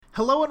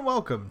Hello and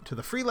welcome to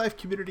the Free Life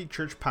Community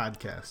Church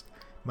podcast.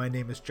 My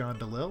name is John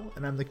DeLille,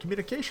 and I'm the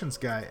communications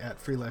guy at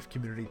Free Life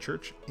Community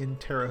Church in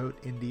Terre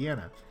Haute,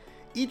 Indiana.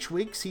 Each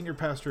week, Senior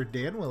Pastor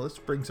Dan Willis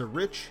brings a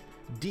rich,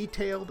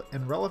 detailed,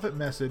 and relevant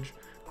message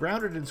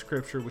grounded in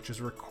Scripture, which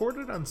is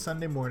recorded on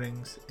Sunday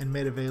mornings and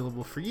made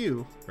available for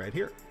you right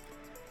here.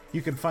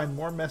 You can find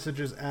more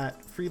messages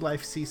at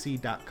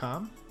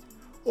freelifecc.com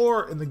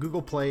or in the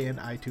Google Play and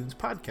iTunes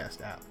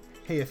podcast app.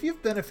 Hey, if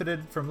you've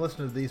benefited from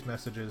listening to these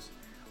messages,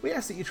 we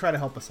ask that you try to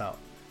help us out.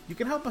 You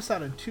can help us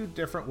out in two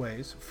different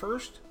ways.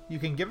 First, you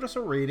can give us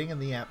a rating in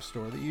the app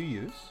store that you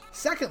use.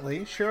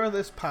 Secondly, share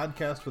this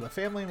podcast with a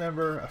family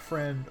member, a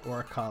friend,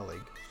 or a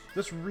colleague.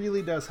 This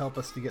really does help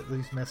us to get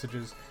these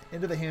messages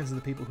into the hands of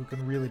the people who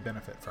can really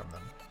benefit from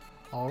them.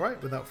 All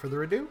right, without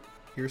further ado,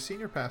 here's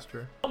Senior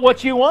Pastor.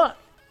 What you want.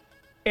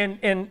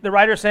 And the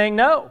writer's saying,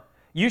 no,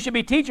 you should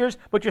be teachers,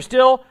 but you're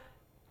still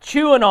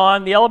chewing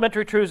on the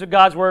elementary truths of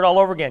God's Word all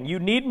over again. You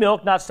need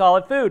milk, not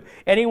solid food.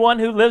 Anyone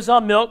who lives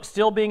on milk,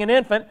 still being an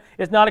infant,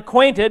 is not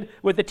acquainted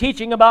with the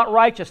teaching about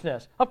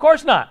righteousness. Of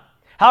course not.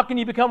 How can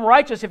you become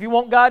righteous if you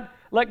won't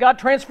let God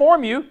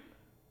transform you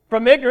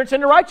from ignorance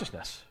into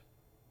righteousness?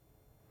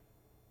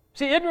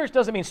 See, ignorance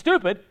doesn't mean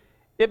stupid.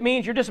 It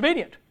means you're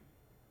disobedient.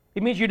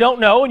 It means you don't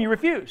know and you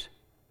refuse.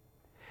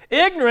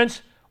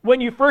 Ignorance, when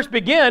you first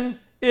begin,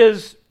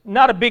 is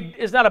not a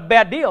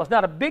bad deal. It's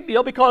not a big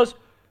deal because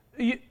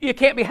you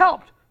can't be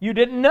helped. You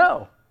didn't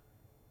know.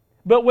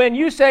 But when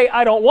you say,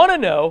 I don't want to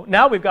know,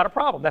 now we've got a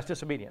problem. That's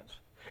disobedience.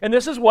 And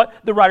this is what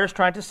the writer's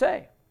trying to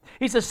say.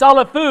 He says,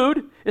 solid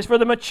food is for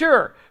the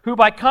mature, who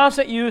by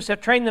constant use have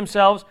trained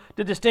themselves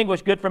to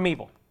distinguish good from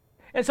evil.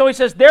 And so he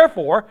says,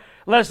 therefore,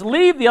 let us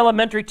leave the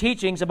elementary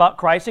teachings about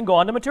Christ and go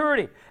on to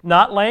maturity,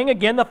 not laying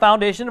again the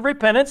foundation of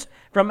repentance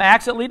from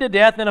acts that lead to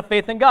death and of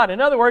faith in God. In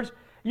other words,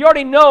 you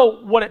already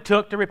know what it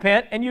took to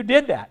repent, and you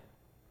did that.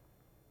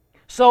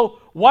 So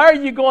why are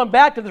you going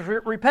back to the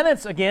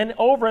repentance again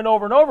over and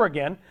over and over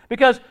again?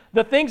 Because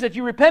the things that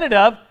you repented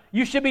of,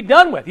 you should be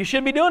done with. You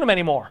shouldn't be doing them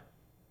anymore.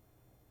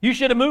 You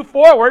should have moved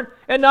forward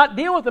and not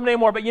deal with them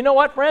anymore. But you know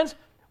what, friends?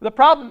 The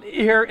problem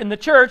here in the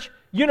church,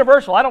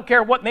 universal, I don't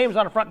care what name's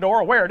on the front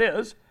door or where it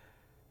is,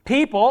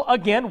 people,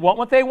 again, want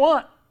what they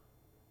want.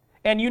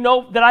 And you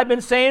know that I've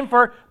been saying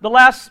for the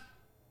last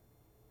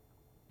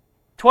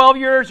 12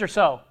 years or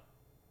so,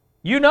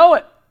 you know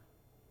it.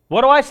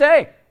 What do I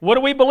say? What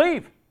do we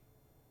believe?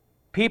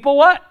 People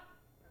what?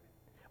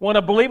 Want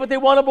to believe what they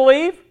want to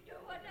believe?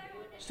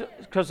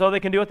 So they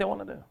can do what they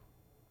want to do.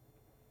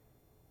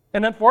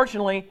 And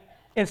unfortunately,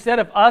 instead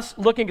of us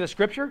looking at the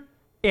Scripture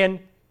and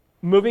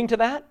moving to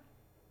that,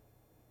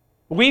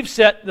 we've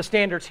set the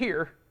standards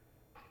here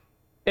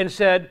and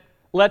said,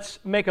 let's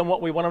make them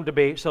what we want them to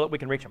be so that we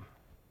can reach them.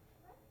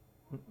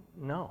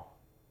 No.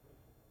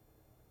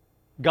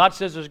 God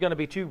says there's going to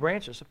be two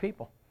branches of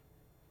people,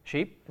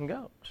 sheep and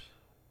goats.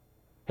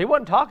 He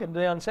wasn't talking to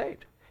the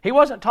unsaved. He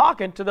wasn't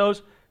talking to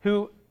those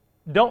who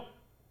don't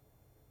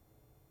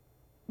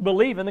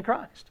believe in the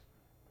Christ.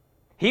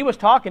 He was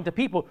talking to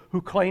people who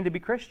claim to be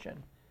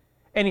Christian.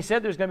 And he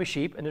said there's going to be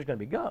sheep and there's going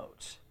to be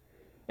goats.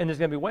 And there's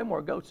going to be way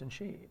more goats than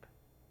sheep.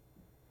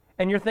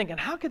 And you're thinking,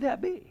 how could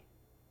that be?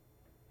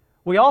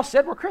 We all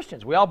said we're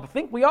Christians. We all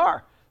think we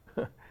are.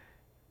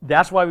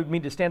 That's why we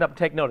need to stand up and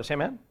take notice.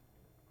 Amen?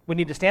 We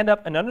need to stand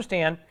up and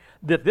understand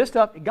that this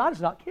stuff, God is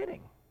not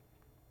kidding.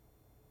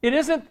 It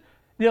isn't,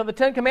 the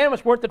 10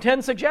 Commandments weren't the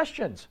 10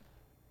 suggestions.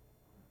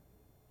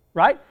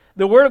 Right?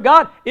 The Word of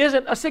God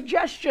isn't a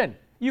suggestion.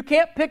 You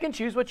can't pick and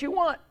choose what you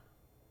want.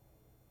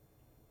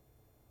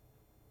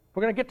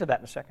 We're going to get to that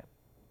in a second.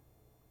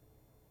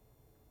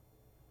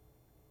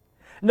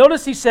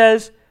 Notice he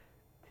says,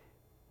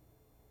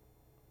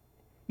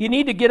 you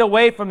need to get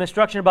away from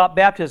instruction about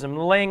baptism,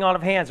 the laying on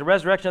of hands, the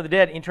resurrection of the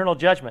dead, eternal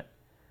judgment.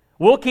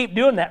 We'll keep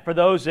doing that for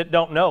those that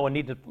don't know and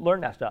need to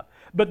learn that stuff.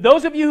 But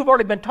those of you who've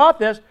already been taught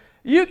this,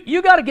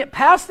 you got to get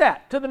past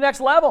that to the next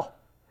level.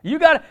 You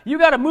got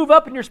to move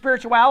up in your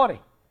spirituality.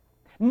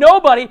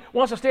 Nobody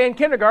wants to stay in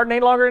kindergarten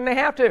any longer than they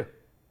have to.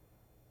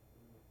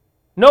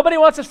 Nobody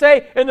wants to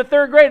stay in the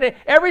third grade.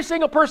 Every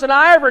single person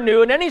I ever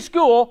knew in any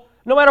school,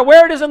 no matter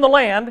where it is in the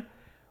land,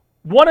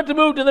 wanted to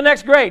move to the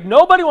next grade.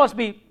 Nobody wants to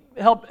be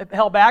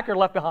held back or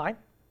left behind.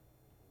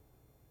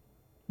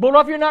 But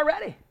what if you're not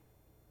ready?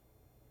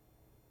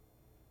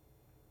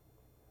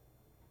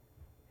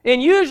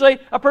 And usually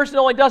a person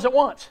only does it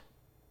once.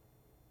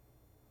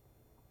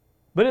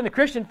 But in the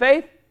Christian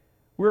faith,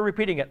 we're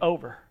repeating it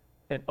over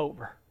and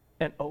over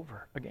and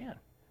over again.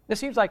 It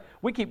seems like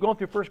we keep going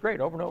through first grade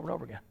over and over and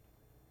over again.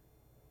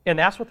 And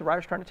that's what the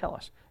writer's trying to tell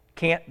us.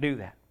 Can't do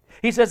that.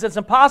 He says it's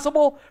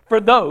impossible for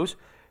those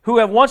who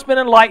have once been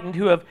enlightened,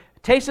 who have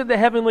tasted the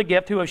heavenly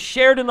gift, who have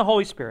shared in the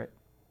Holy Spirit,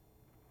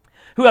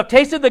 who have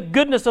tasted the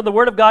goodness of the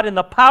Word of God and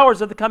the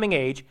powers of the coming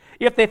age,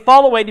 if they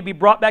fall away, to be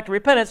brought back to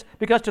repentance,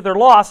 because to their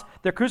loss,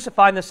 they're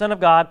crucifying the Son of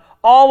God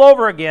all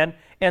over again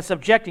and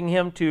subjecting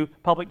Him to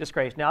public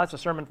disgrace. Now, that's a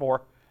sermon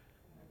for,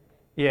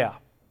 yeah.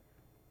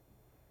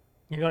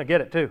 You're going to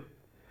get it too.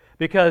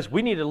 Because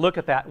we need to look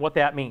at that, what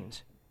that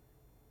means.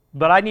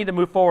 But I need to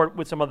move forward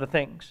with some other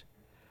things.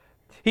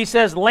 He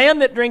says,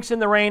 land that drinks in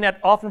the rain,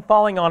 often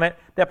falling on it,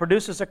 that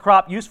produces a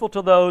crop useful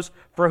to those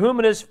for whom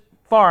it is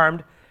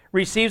farmed,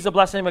 receives the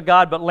blessing of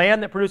God, but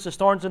land that produces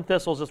thorns and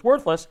thistles is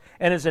worthless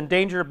and is in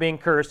danger of being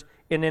cursed,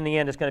 and in the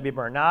end it's going to be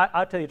burned. Now,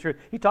 I'll tell you the truth.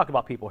 He talked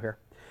about people here.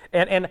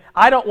 And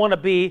I don't want to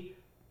be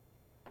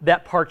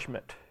that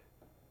parchment.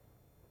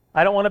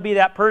 I don't want to be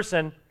that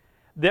person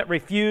that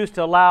refused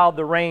to allow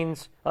the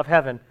rains of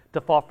heaven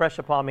to fall fresh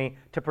upon me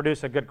to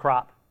produce a good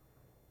crop.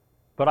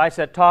 But I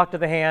said, talk to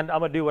the hand, I'm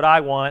going to do what I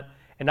want,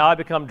 and now I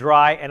become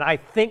dry, and I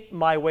think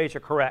my ways are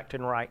correct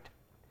and right.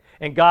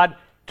 And God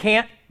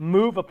can't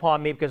move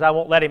upon me because I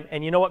won't let him.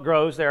 And you know what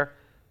grows there?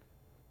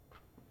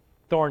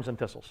 Thorns and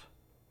thistles.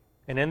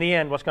 And in the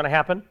end, what's going to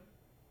happen?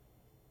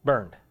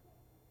 Burned.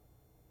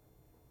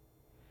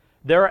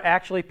 There are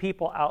actually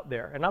people out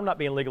there, and I'm not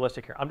being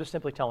legalistic here, I'm just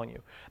simply telling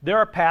you. There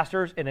are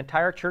pastors and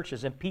entire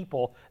churches and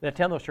people that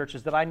attend those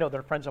churches that I know that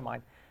are friends of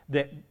mine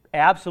that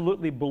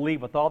absolutely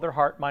believe with all their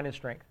heart, mind, and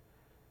strength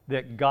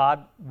that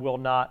God will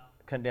not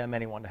condemn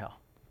anyone to hell.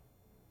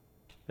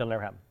 It'll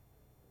never happen.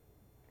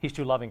 He's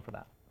too loving for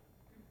that.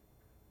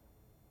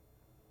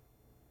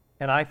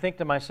 And I think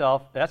to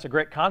myself, that's a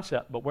great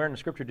concept, but where in the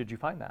Scripture did you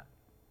find that?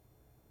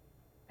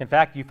 In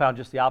fact, you found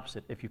just the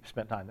opposite if you've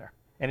spent time there.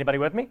 Anybody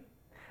with me?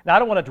 Now, I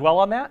don't want to dwell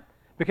on that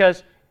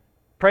because,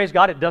 praise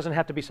God, it doesn't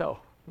have to be so.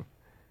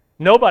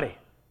 Nobody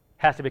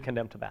has to be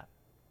condemned to that.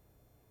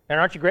 And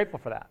aren't you grateful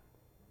for that?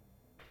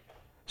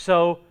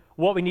 So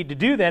what we need to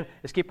do then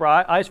is keep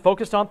our eyes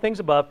focused on things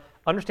above,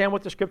 understand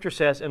what the Scripture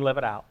says, and live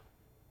it out.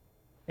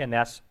 And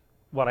that's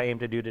what I aim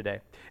to do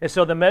today. And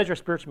so the measure of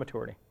spiritual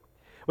maturity.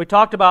 We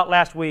talked about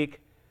last week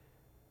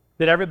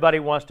that everybody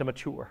wants to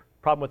mature.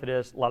 Problem with it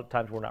is, a lot of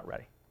times we're not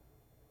ready.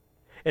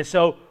 And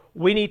so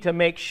we need to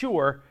make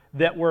sure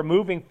that we're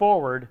moving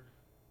forward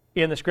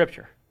in the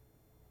Scripture.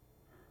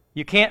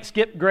 You can't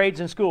skip grades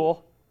in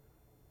school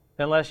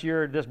unless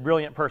you're this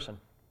brilliant person.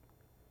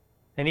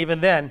 And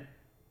even then,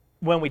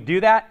 when we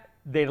do that,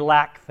 they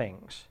lack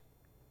things,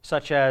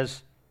 such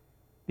as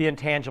the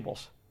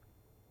intangibles,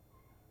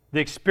 the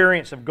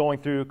experience of going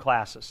through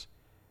classes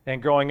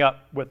and growing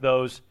up with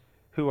those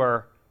who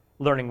are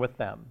learning with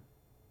them.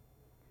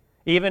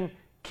 Even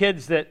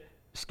kids that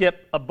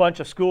skip a bunch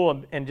of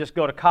school and just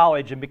go to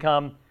college and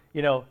become,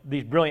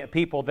 these brilliant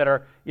people that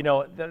are,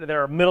 that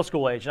are middle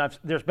school age. And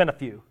there's been a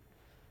few.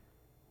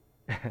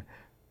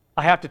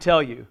 I have to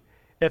tell you,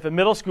 if a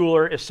middle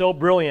schooler is so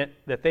brilliant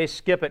that they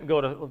skip it and go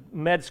to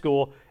med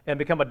school and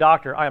become a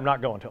doctor, I am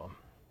not going to them.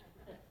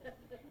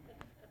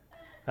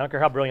 I don't care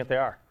how brilliant they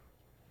are.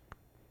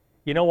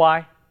 You know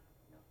why?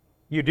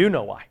 You do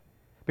know why.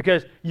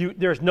 Because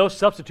there's no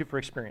substitute for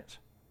experience.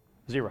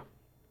 Zero.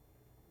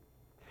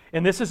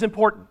 And this is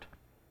important.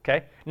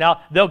 Okay?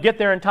 Now, they'll get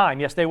there in time.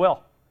 Yes, they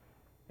will.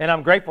 And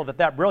I'm grateful that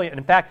they're brilliant.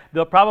 In fact,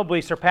 they'll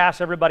probably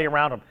surpass everybody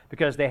around them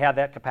because they have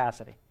that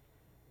capacity.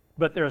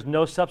 But there's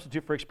no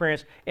substitute for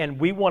experience, and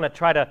we want to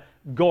try to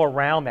go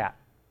around that,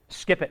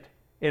 skip it,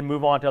 and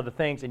move on to other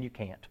things, and you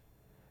can't.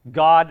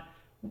 God,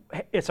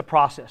 it's a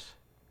process.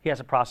 He has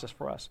a process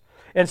for us.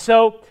 And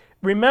so,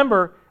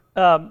 remember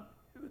the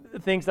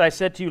things that I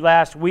said to you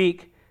last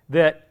week,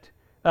 that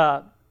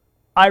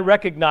I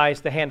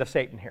recognize the hand of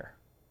Satan here.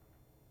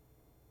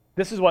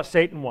 This is what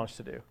Satan wants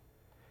to do.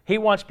 He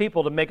wants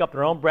people to make up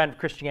their own brand of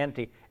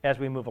Christianity as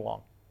we move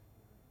along.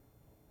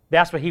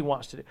 That's what he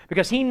wants to do.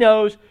 Because he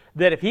knows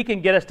that if he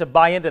can get us to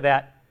buy into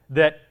that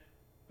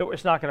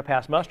it's not going to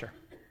pass muster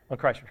when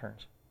Christ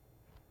returns.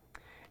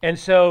 And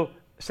so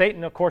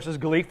Satan, of course, is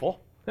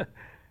gleeful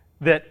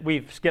that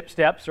we've skipped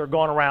steps or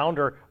gone around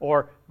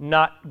or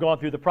not gone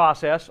through the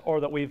process,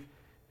 or that we've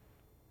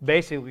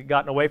basically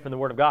gotten away from the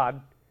Word of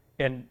God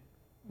and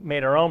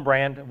made our own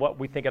brand of what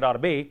we think it ought to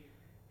be,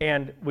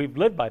 and we've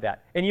lived by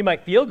that. And you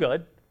might feel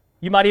good.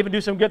 You might even do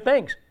some good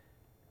things.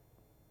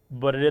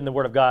 But it isn't the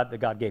Word of God that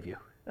God gave you.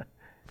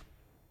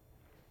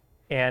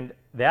 And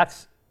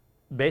that's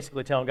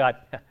basically telling God,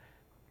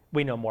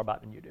 we know more about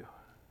it than you do.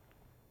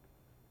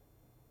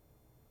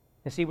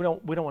 And see, we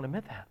don't want to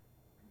admit that.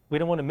 We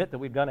don't want to admit that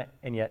we've done it,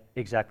 and yet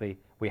exactly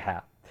we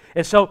have.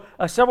 And so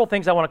several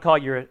things I want to call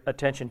your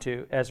attention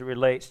to as it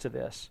relates to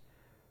this.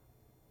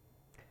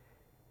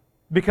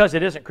 Because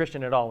it isn't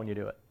Christian at all when you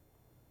do it.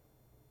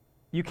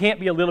 You can't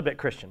be a little bit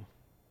Christian.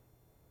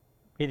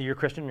 Either you're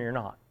Christian or you're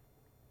not.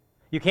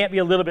 You can't be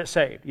a little bit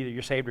saved. Either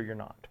you're saved or you're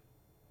not.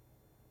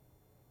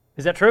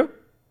 Is that true?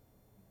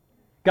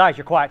 Guys,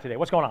 you're quiet today.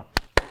 What's going on?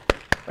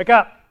 Wake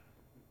up.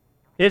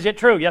 Is it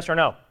true? Yes or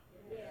no?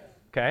 Yes.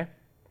 Okay.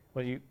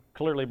 Well, you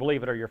clearly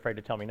believe it, or you're afraid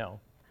to tell me no.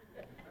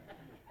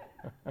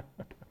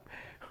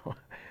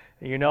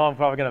 You know I'm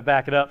probably going to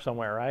back it up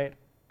somewhere, right?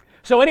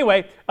 So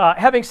anyway,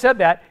 having said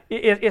that,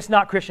 it's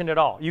not Christian at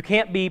all. You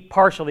can't be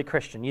partially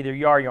Christian. Either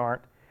you are or you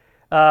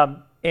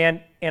aren't.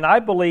 And I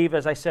believe,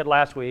 as I said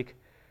last week,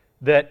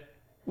 that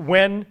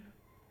when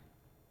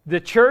the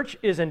church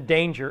is in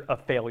danger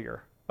of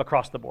failure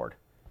across the board,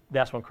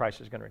 that's when Christ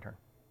is going to return.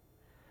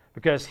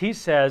 Because he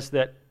says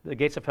that the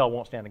gates of hell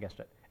won't stand against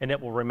it, and it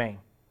will remain.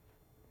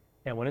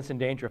 And when it's in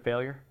danger of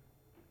failure,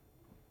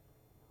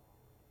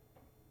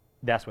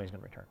 That's when he's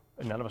going to return.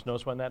 And none of us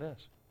knows when that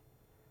is.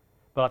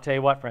 But I'll tell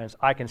you what, friends,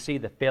 I can see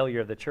the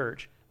failure of the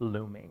church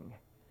looming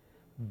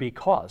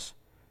because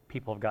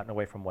people have gotten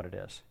away from what it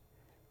is.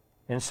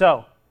 And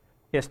so,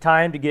 it's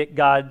time to get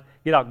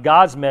out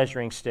God's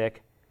measuring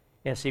stick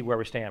and see where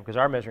we stand, because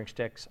our measuring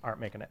sticks aren't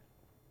making it.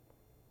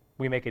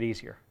 We make it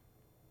easier,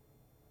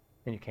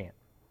 and you can't.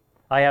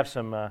 I have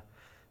some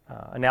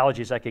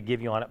analogies I could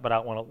give you on it, but I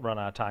don't want to run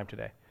out of time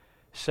today.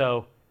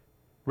 So,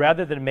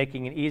 rather than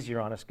making it easier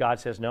on us, God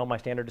says, no, my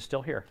standard is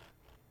still here.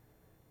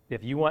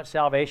 If you want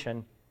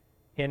salvation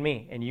in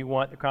me, and you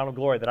want the crown of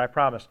glory that I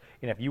promised,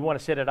 and if you want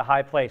to sit at a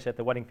high place at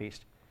the wedding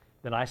feast,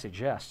 then I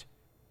suggest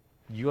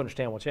you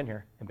understand what's in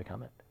here and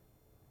become it.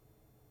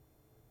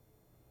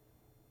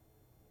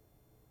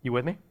 You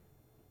with me?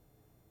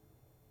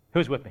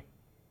 Who's with me?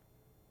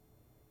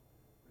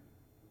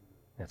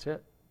 That's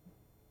it.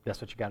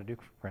 That's what you got to do,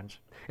 friends.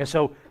 And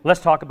so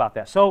let's talk about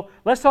that. So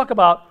let's talk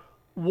about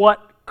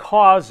what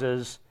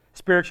causes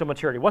spiritual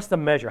maturity. What's the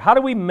measure? How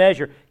do we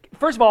measure?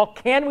 First of all,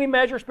 can we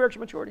measure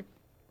spiritual maturity?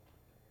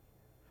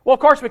 Well,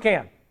 of course we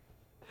can.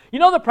 You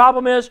know the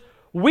problem is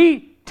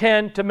we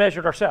tend to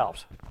measure it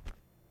ourselves.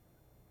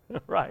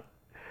 Right.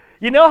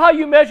 You know how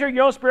you measure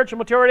your own spiritual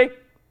maturity?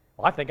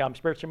 Well, I think I'm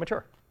spiritually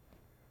mature.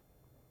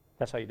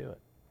 That's how you do it.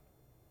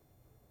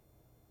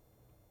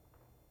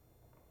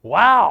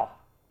 Wow.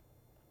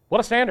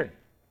 What a standard.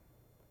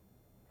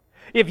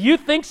 If you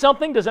think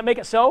something, does it make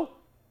it so?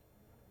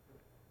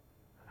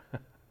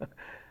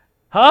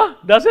 Huh?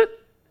 Does it?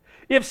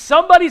 If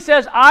somebody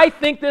says, I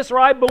think this or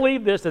I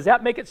believe this, does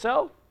that make it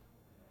so?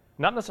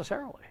 Not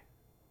necessarily.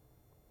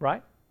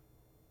 Right?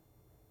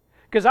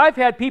 Because I've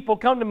had people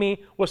come to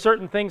me with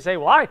certain things, say,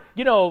 well,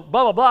 blah,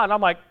 blah, blah. And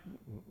I'm like,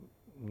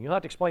 you'll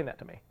have to explain that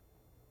to me.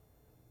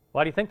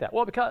 Why do you think that?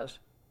 Well, because.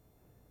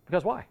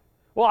 Because why?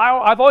 Well,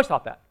 I've always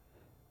thought that.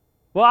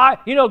 Well,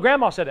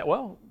 Grandma said that.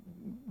 Well,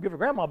 give her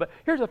Grandma, but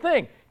here's the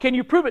thing. Can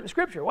you prove it in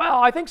Scripture?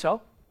 Well, I think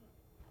so.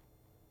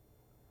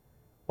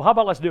 Well, how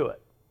about let's do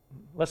it?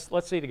 Let's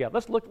see it together.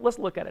 Let's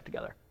look at it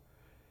together.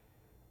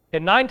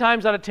 And 9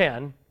 times out of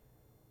 10,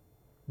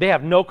 they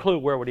have no clue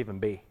where it would even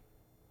be.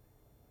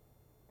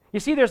 You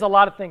see, there's a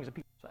lot of things that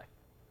people say.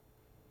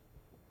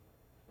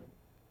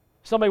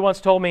 Somebody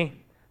once told me,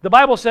 the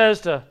Bible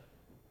says to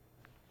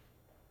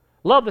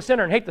love the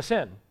sinner and hate the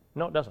sin.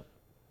 No, it doesn't.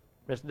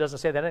 It doesn't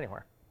say that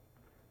anywhere.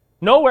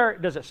 Nowhere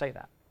does it say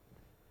that.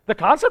 The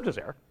concept is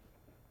there.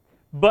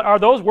 But are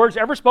those words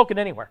ever spoken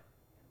anywhere?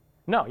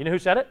 No. You know who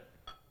said it?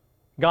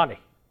 Gandhi.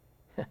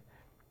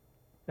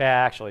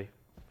 Actually,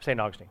 St.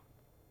 Augustine.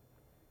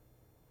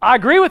 I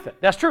agree with it.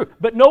 That's true.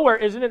 But nowhere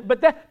isn't it.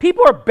 But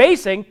people are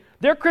basing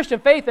their Christian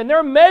faith and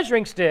their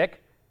measuring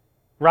stick,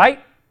 right?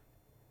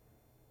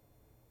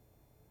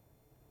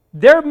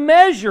 They're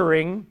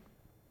measuring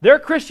their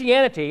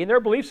Christianity and their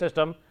belief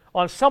system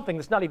on something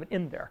that's not even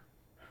in there.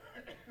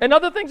 And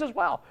other things as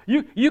well.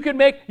 You can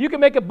make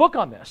a book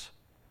on this.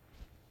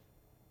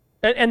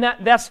 And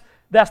that's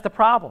the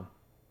problem.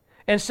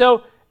 And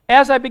so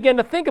as I begin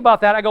to think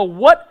about that, I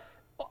go,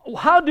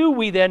 how do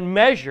we then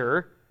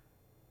measure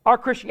our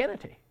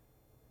Christianity?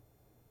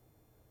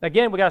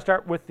 Again, we got to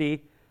start with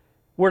the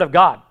Word of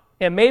God.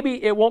 And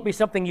maybe it won't be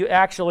something you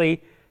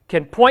actually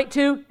can point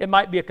to. It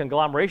might be a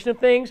conglomeration of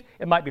things.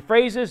 It might be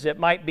phrases. It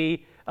might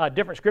be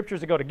different scriptures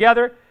that go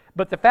together.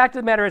 But the fact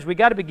of the matter is we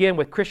got to begin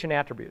with Christian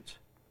attributes.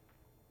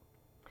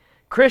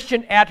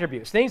 Christian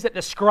attributes, things that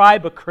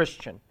describe a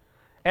Christian.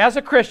 As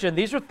a Christian,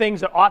 these are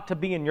things that ought to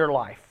be in your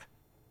life.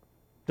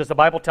 Does the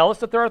Bible tell us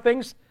that there are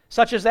things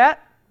such as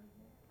that?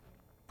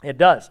 It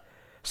does.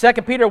 2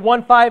 Peter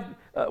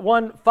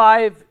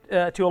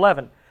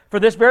 1:5-11. For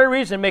this very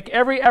reason, make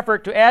every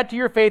effort to add to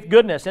your faith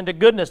goodness, and to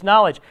goodness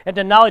knowledge, and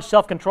to knowledge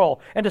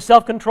self-control, and to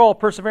self-control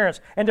perseverance,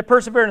 and to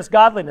perseverance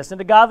godliness, and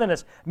to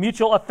godliness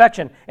mutual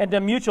affection, and to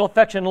mutual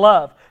affection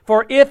love.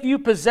 For if you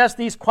possess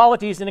these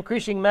qualities in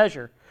increasing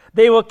measure,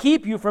 they will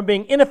keep you from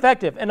being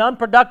ineffective and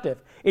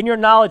unproductive in your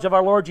knowledge of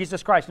our Lord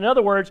Jesus Christ. In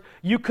other words,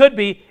 you could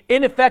be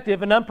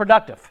ineffective and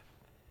unproductive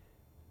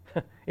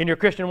in your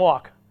Christian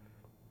walk.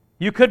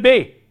 You could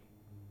be.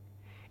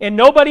 And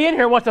nobody in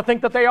here wants to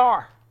think that they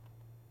are.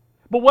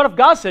 But what if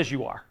God says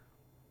you are?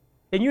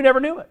 And you never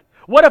knew it.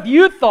 What if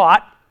you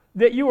thought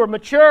that you were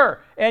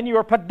mature and you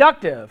were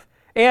productive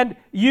and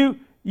you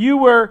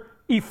were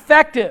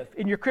effective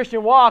in your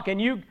Christian walk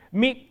and you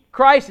meet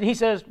Christ and He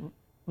says,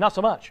 not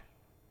so much?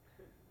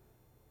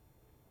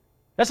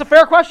 That's a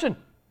fair question.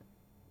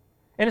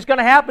 And it's going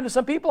to happen to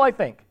some people, I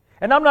think.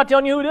 And I'm not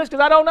telling you who it is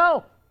because I don't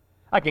know.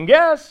 I can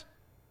guess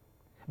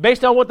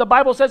based on what the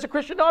Bible says a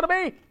Christian ought to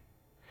be.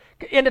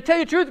 And to tell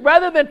you the truth,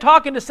 rather than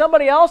talking to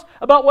somebody else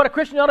about what a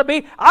Christian ought to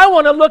be, I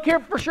want to look here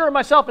for sure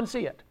myself and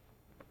see it.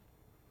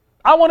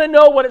 I want to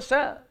know what it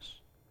says.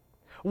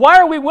 Why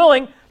are we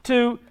willing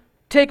to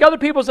take other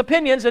people's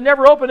opinions and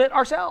never open it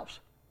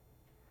ourselves?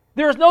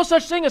 There is no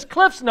such thing as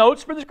Cliff's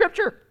Notes for the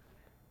Scripture.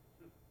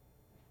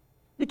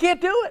 You can't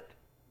do it.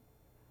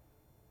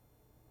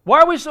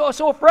 Why are we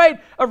so afraid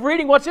of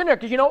reading what's in there?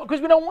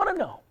 Because we don't want to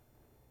know.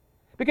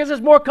 Because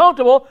it's more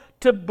comfortable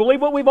to believe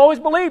what we've always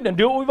believed and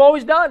do what we've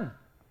always done.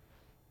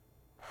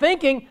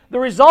 Thinking the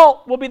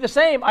result will be the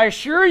same. I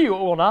assure you it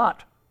will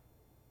not.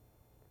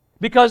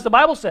 Because the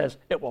Bible says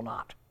it will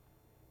not.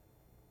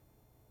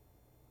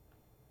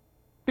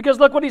 Because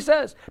look what he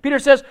says. Peter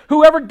says,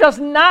 whoever does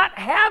not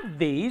have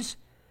these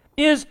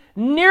is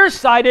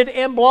nearsighted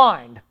and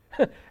blind.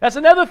 That's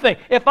another thing.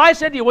 If I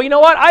said to you, well, you know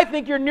what? I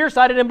think you're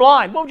nearsighted and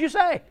blind. What would you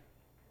say?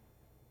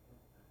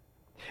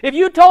 If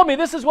you told me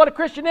this is what a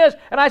Christian is,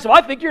 and I said, well,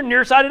 I think you're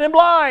nearsighted and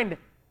blind.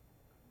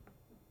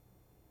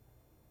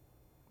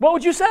 What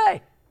would you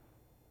say?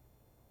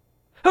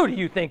 Who do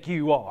you think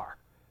you are?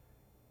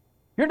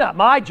 You're not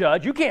my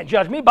judge. You can't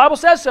judge me. The Bible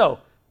says so.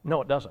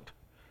 No, it doesn't.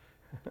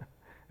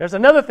 There's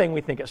another thing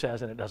we think it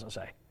says and it doesn't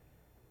say.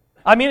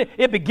 I mean,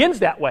 it begins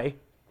that way,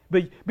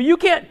 but you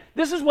can't.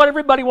 This is what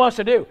everybody wants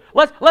to do.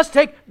 Let's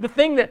take the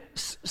thing that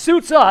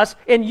suits us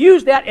and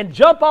use that and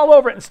jump all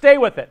over it and stay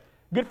with it.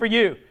 Good for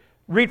you.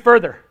 Read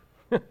further.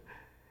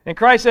 And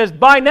Christ says,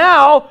 by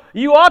now,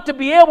 you ought to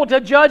be able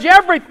to judge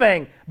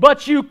everything,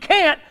 but you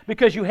can't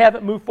because you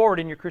haven't moved forward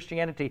in your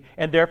Christianity,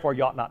 and therefore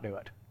you ought not do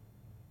it.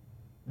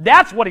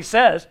 That's what he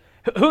says.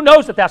 Who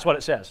knows that that's what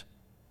it says?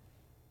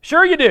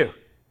 Sure you do,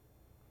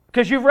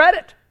 because you've read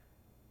it.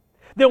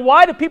 Then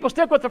why do people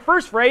stick with the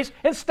first phrase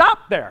and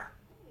stop there?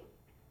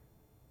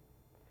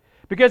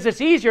 Because it's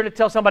easier to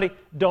tell somebody,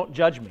 don't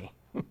judge me,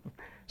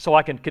 so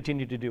I can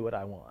continue to do what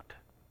I want.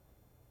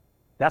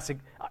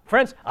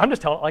 Friends, I'm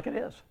just telling it like it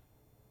is.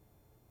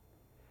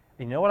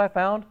 You know what I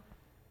found?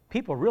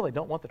 People really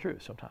don't want the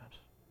truth sometimes.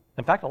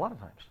 In fact, a lot of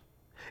times.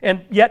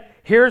 And yet,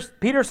 here's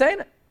Peter saying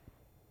it.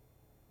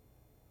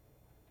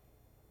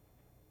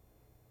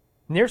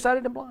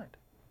 Nearsighted and blind.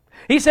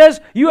 He says,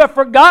 you have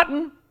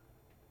forgotten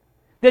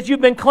that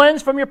you've been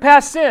cleansed from your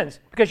past sins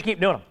because you keep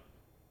doing them.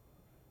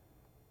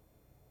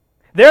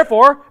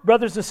 Therefore,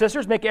 brothers and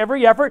sisters, make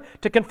every effort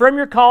to confirm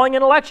your calling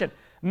and election.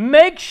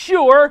 Make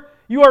sure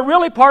you are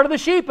really part of the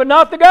sheep and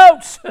not the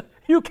goats.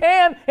 You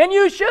can and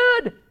you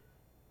should.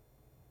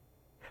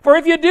 For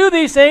if you do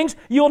these things,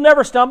 you will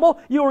never stumble.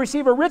 You will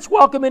receive a rich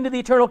welcome into the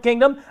eternal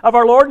kingdom of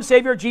our Lord and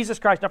Savior Jesus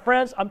Christ. Now,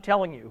 friends, I'm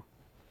telling you,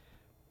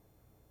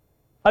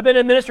 I've been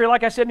in ministry,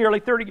 like I said, nearly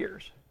 30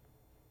 years.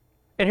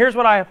 And here's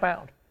what I have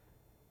found.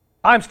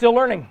 I'm still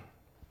learning.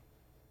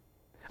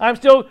 I'm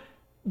still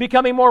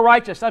becoming more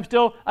righteous. I'm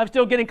still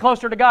getting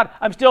closer to God.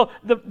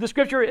 The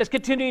Scripture is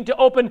continuing to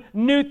open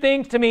new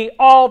things to me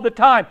all the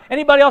time.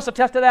 Anybody else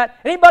attest to that?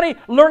 Anybody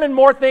learning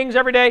more things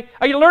every day?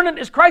 Are you learning?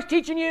 Is Christ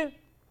teaching you?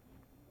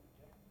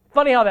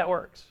 Funny how that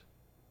works.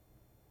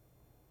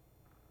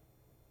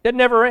 It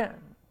never ends.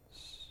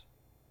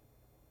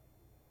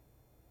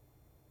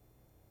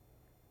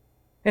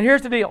 And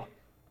here's the deal.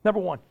 Number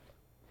one,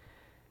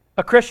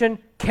 a Christian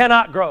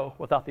cannot grow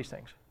without these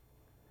things.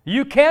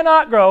 You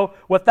cannot grow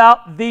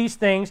without these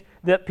things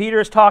that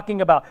Peter is talking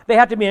about. They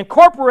have to be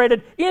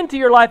incorporated into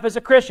your life as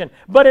a Christian.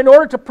 But in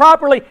order to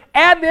properly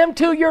add them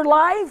to your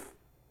life,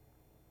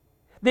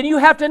 then you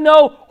have to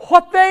know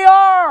what they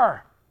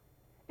are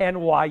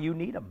and why you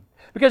need them.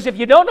 Because if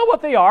you don't know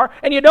what they are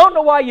and you don't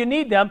know why you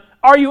need them,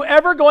 are you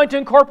ever going to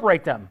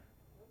incorporate them?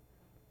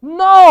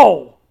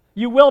 No,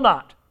 you will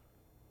not.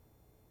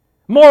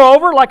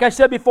 Moreover, like I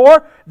said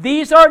before,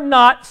 these are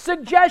not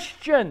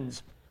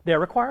suggestions. They're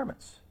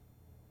requirements.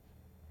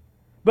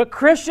 But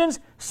Christians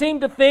seem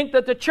to think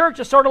that the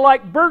church is sort of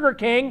like Burger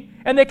King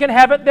and they can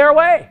have it their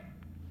way.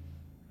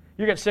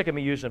 You're getting sick of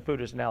me using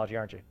food as an analogy,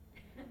 aren't you?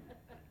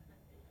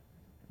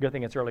 Good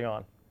thing it's early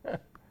on.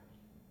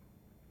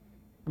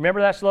 Remember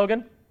that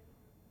slogan?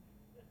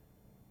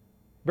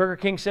 Burger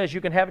King says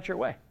you can have it your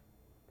way.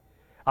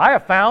 I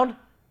have found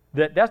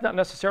that that's not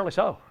necessarily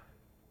so.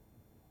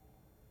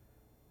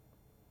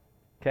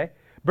 Okay?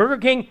 Burger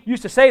King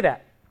used to say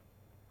that.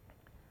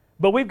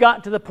 But we've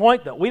gotten to the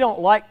point that we don't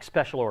like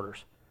special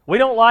orders. We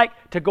don't like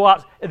to go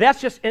out. That's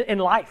just in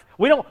life.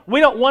 We don't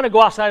want to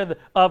go outside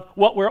of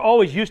what we're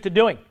always used to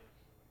doing.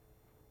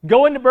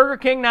 Go into Burger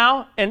King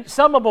now, and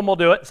some of them will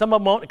do it, some of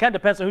them won't. It kind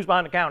of depends on who's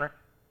behind the counter.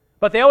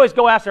 But they always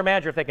go ask their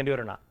manager if they can do it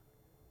or not.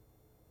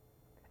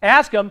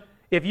 Ask them,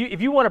 if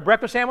you want a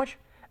breakfast sandwich,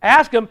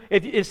 ask them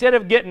if instead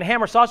of getting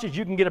ham or sausage,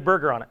 you can get a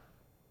burger on it.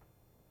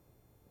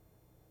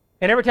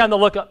 And every time they'll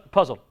look up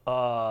puzzled.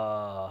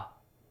 And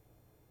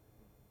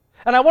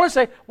I want to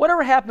say,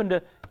 whatever happened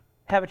to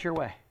have it your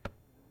way?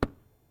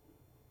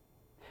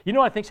 You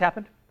know what I think's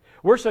happened?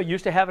 We're so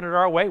used to having it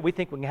our way, we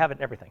think we can have it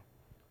in everything.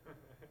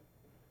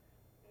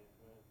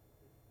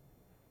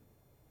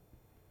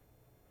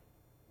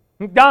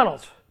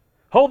 McDonald's,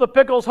 hold the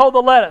pickles, hold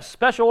the lettuce.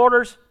 Special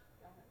orders.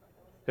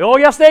 Oh,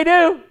 yes, they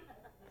do.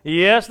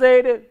 Yes,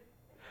 they do.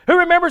 Who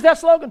remembers that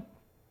slogan?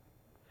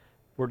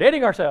 We're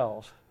dating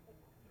ourselves.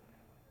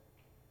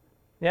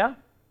 Yeah?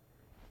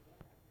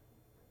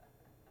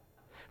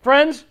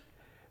 Friends,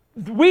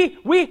 we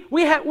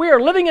are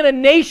living in a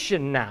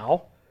nation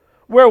now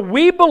where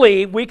we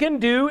believe we can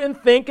do and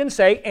think and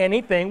say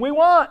anything we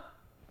want.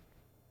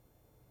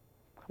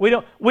 We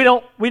don't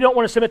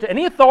want to submit to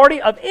any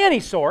authority of any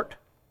sort.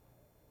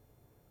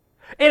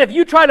 And if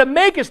you try to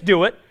make us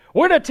do it,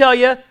 We're going to tell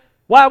you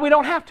why we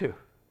don't have to.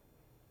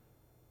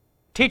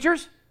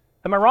 Teachers,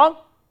 am I wrong?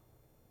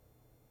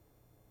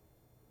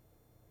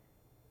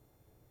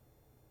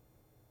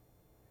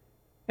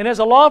 And as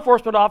a law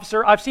enforcement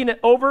officer, I've seen it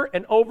over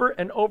and over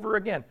and over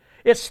again.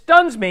 It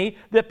stuns me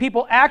that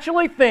people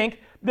actually think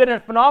that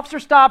if an officer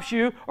stops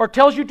you or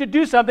tells you to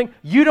do something,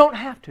 you don't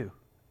have to.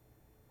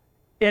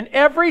 In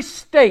every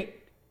state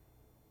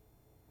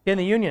in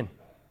the Union,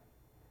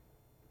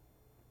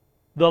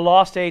 the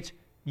law states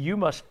you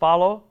must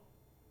follow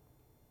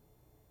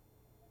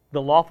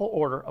the lawful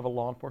order of a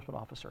law enforcement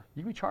officer.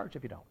 You can be charged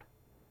if you don't.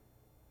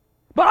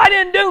 But I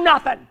didn't do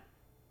nothing.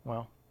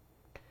 Well,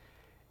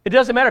 it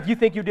doesn't matter if you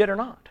think you did or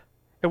not,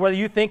 and whether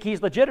you think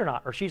he's legit or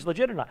not, or she's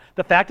legit or not.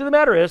 The fact of the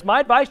matter is, my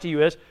advice to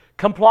you is,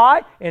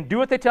 comply and do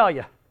what they tell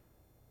you.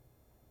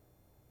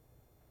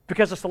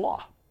 Because it's the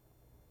law.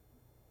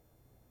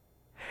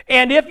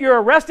 And if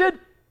you're arrested,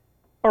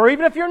 or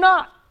even if you're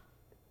not,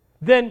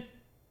 then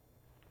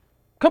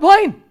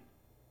complain.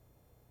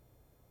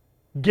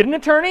 Get an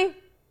attorney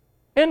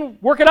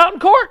and work it out in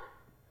court.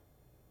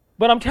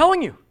 But I'm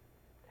telling you,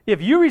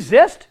 if you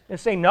resist and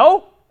say,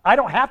 no, I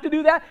don't have to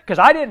do that because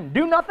I didn't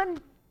do nothing.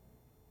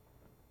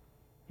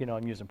 You know,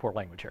 I'm using poor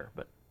language here,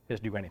 but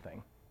just do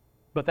anything.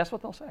 But that's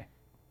what they'll say.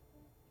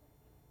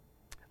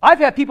 I've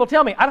had people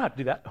tell me, I don't have to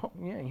do that. Oh,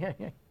 yeah,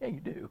 you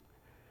do.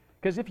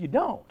 Because if you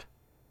don't,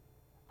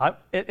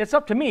 it's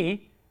up to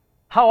me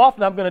how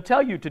often I'm going to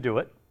tell you to do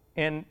it,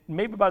 and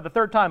maybe by the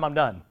third time I'm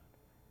done.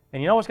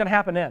 And you know what's going to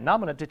happen then? Now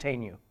I'm going to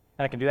detain you,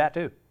 and I can do that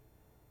too.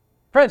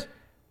 Friends,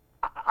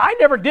 I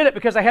never did it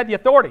because I had the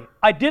authority.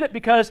 I did it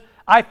because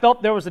I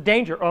felt there was a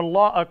danger,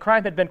 or a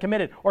crime had been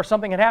committed, or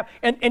something had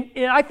happened.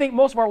 And I think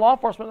most of our law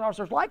enforcement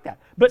officers like that.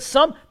 But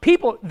some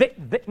people,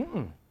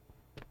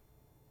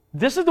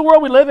 this is the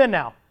world we live in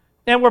now,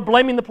 and we're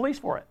blaming the police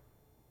for it.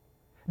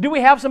 Do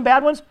we have some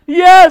bad ones?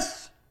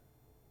 Yes.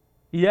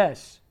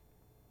 Yes.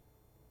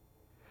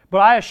 But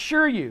I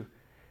assure you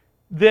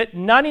that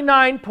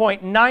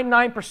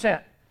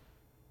 99.99%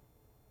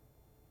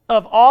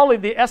 of all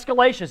of the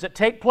escalations that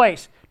take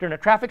place during a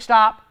traffic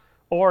stop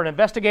or an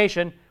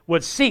investigation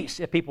would cease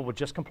if people would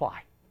just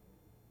comply.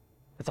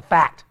 It's a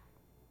fact.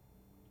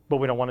 But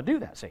we don't want to do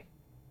that, see.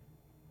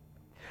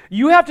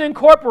 You have to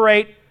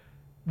incorporate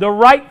the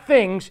right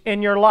things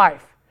in your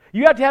life.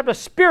 You have to have a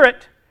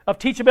spirit of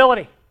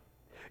teachability.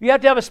 You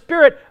have to have a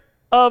spirit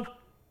of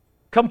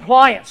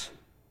compliance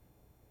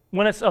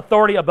when it's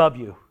authority above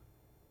you.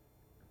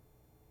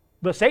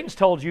 But Satan's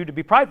told you to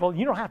be prideful.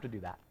 You don't have to do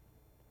that.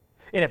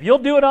 And if you'll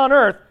do it on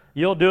earth,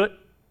 you'll do it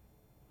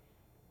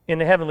in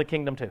the heavenly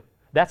kingdom too.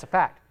 That's a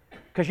fact.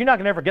 Because you're not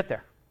going to ever get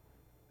there.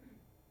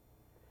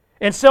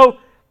 And so,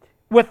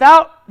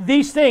 without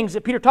these things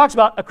that Peter talks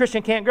about, a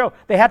Christian can't grow.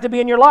 They have to be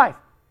in your life.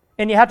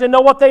 And you have to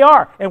know what they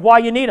are and why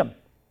you need them.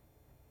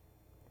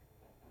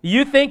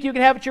 You think you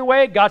can have it your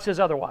way? God says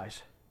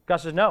otherwise. God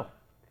says, no.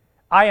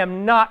 I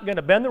am not going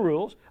to bend the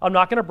rules. I'm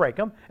not going to break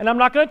them. And I'm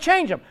not going to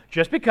change them.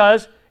 Just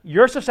because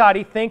your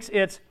society thinks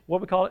it's,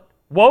 what we call it,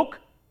 woke.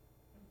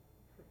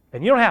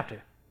 And you don't have to.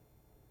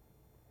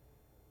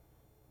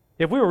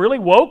 If we were really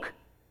woke,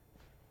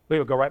 we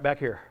would go right back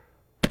here.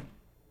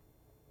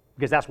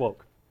 Because that's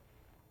woke.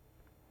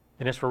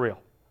 And it's for real.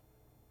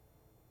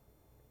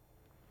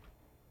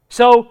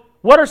 So,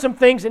 what are some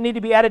things that need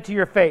to be added to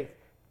your faith?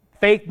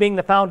 Faith being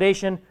the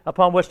foundation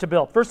upon which to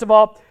build. First of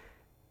all,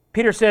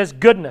 Peter says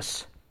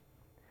goodness,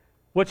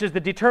 which is the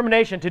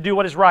determination to do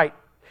what is right.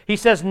 He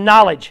says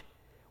knowledge.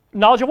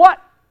 Knowledge of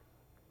what?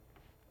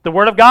 The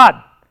Word of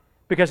God,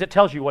 because it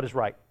tells you what is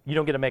right. You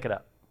don't get to make it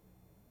up.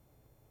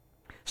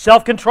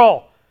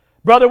 Self-control.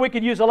 Brother, we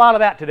could use a lot of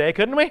that today,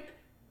 couldn't we?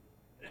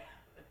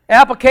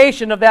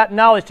 Application of that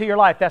knowledge to your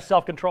life, that's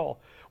self-control.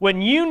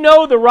 When you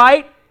know the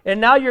right, and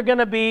now you're going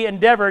to be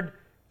endeavored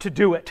to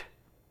do it,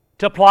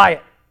 to apply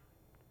it.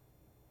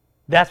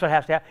 That's what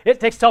has to happen. It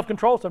takes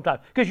self-control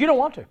sometimes, because you don't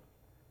want to.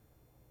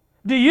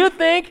 Do you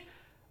think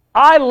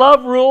I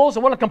love rules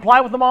and want to comply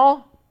with them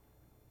all?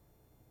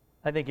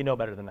 I think you know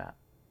better than that.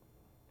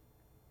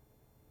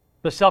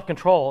 But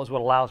self-control is what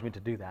allows me to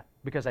do that,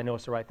 because I know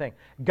it's the right thing.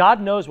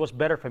 God knows what's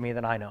better for me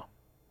than I know.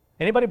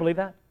 Anybody believe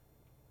that?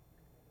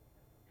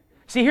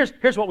 See,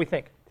 here's what we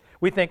think.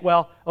 We think,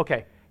 well,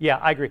 okay, yeah,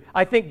 I agree.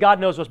 I think God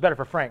knows what's better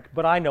for Frank,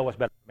 but I know what's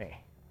better for me.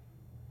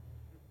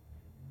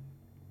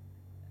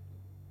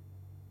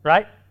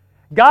 Right?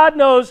 God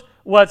knows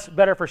what's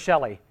better for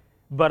Shelley,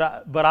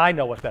 but I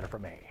know what's better for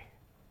me.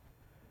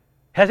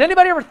 Has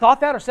anybody ever thought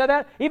that or said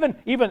that? Even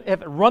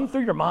if it run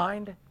through your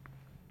mind?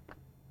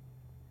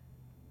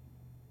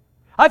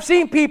 I've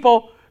seen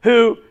people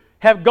who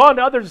have gone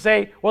to others and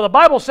say, well, the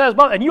Bible says,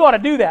 and you ought to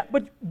do that.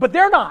 But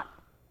they're not.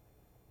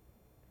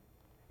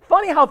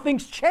 Funny how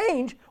things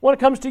change when it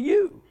comes to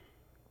you.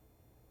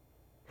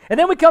 And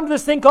then we come to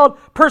this thing called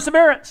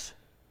perseverance,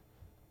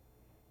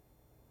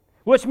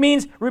 which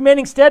means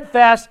remaining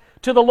steadfast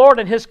to the Lord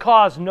and His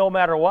cause no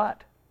matter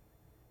what.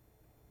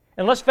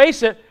 And let's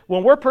face it,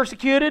 when we're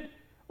persecuted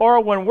or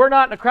when we're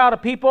not in a crowd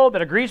of people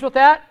that agrees with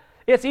that,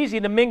 it's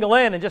easy to mingle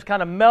in and just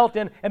kind of melt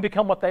in and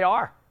become what they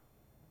are.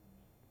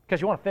 Because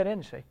you want to fit in,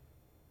 you see.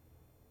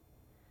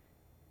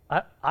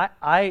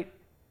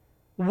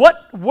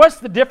 What's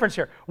the difference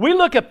here? We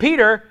look at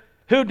Peter,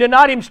 who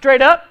denied him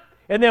straight up,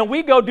 and then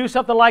we go do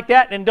something like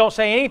that and don't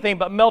say anything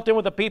but melt in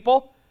with the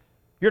people.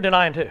 You're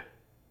denying too.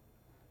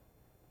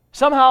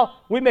 Somehow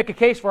we make a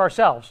case for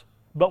ourselves,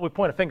 but we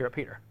point a finger at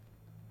Peter.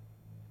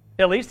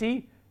 At least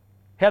he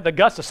had the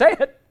guts to say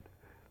it.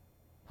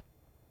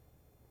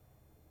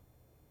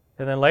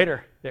 And then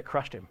later, it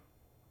crushed him.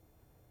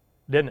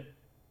 Didn't it?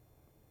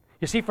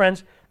 You see,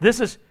 friends, this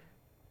is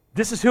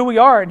who we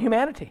are in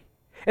humanity.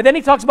 And then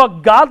he talks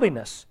about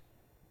godliness,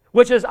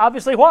 which is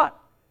obviously what?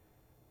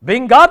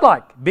 Being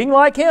godlike, being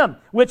like him,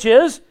 which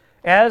is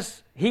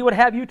as he would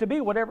have you to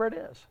be, whatever it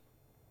is.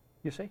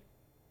 You see?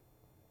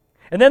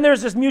 And then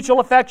there's this mutual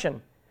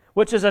affection,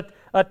 which is a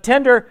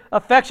tender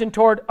affection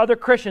toward other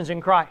Christians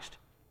in Christ.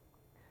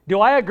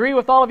 Do I agree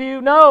with all of you?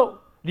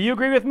 No. Do you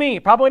agree with me?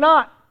 Probably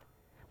not.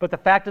 But the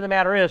fact of the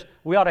matter is,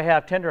 we ought to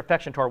have tender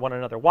affection toward one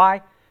another.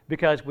 Why?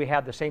 Because we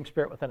have the same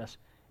Spirit within us,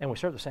 and we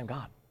serve the same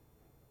God.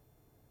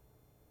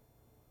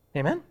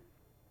 Amen?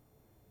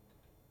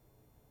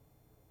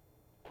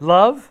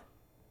 Love,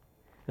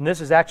 and this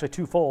is actually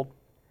twofold.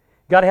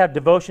 You've got to have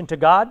devotion to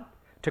God,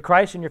 to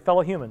Christ, and your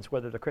fellow humans,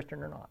 whether they're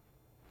Christian or not.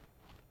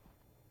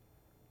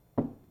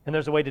 And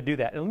there's a way to do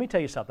that. And let me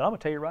tell you something. I'm going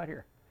to tell you right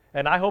here.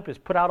 And I hope it's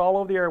put out all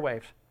over the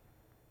airwaves.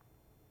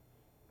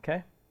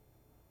 Okay?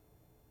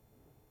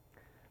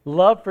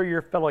 Love for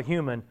your fellow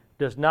human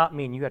does not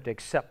mean you have to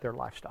accept their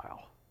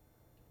lifestyle,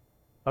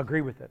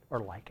 agree with it,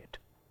 or like it.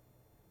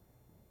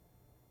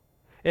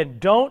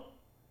 And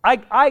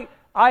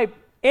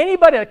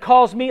anybody that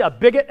calls me a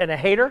bigot and a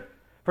hater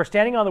for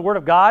standing on the Word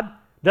of God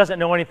doesn't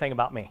know anything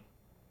about me.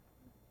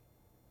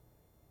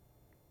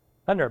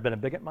 I've never been a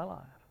bigot in my life.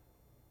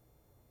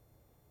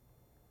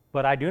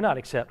 But I do not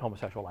accept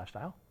homosexual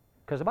lifestyle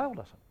because the Bible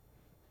doesn't.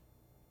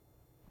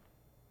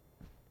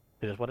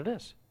 It is what it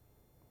is.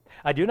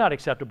 I do not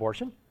accept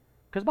abortion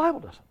because the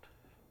Bible doesn't.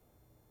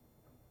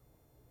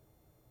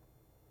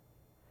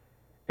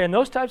 And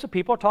those types of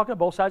people are talking to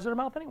both sides of their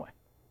mouth anyway.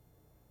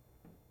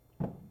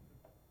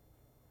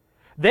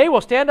 They will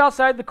stand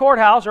outside the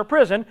courthouse or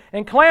prison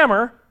and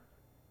clamor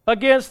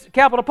against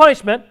capital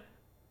punishment,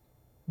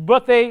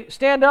 but they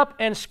stand up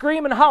and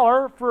scream and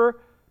holler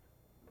for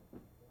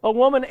a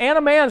woman and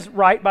a man's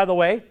right, by the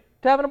way,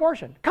 to have an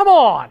abortion. Come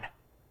on!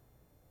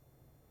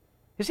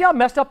 You see how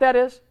messed up that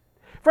is?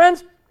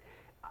 Friends,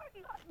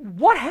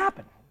 what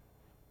happened?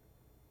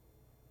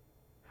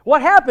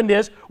 What happened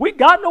is we've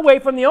gotten away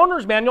from the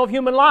owner's manual of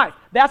human life.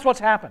 That's what's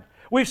happened.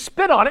 We've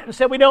spit on it and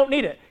said we don't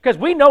need it because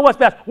we know what's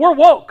best. We're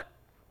woke.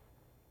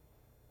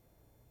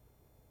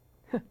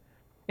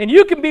 And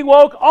you can be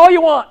woke all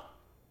you want.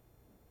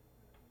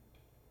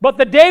 But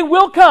the day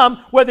will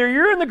come, whether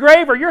you're in the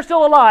grave or you're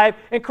still alive,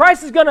 and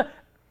Christ is going to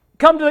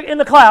come in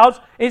the clouds.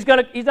 He's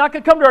not going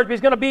to come to earth, but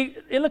he's going to be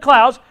in the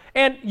clouds,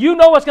 and you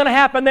know what's going to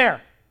happen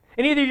there.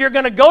 And either you're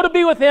going to go to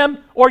be with him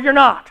or you're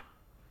not.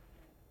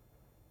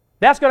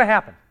 That's going to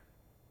happen.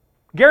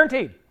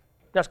 Guaranteed.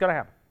 That's going to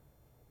happen.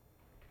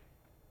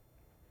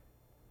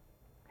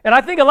 And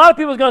I think a lot of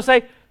people are going to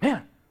say,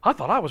 man, I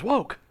thought I was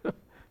woke.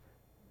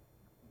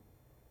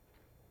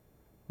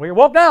 Well, you're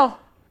woke now.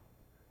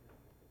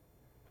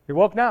 You're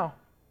woke now.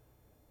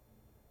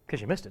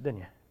 Because you missed it, didn't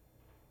you?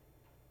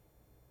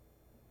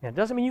 And it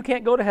doesn't mean you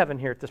can't go to heaven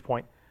here at this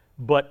point,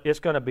 but it's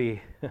going to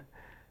be,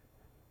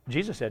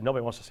 Jesus said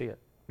nobody wants to see it.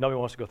 Nobody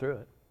wants to go through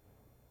it.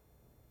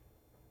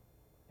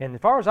 And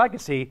as far as I can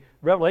see,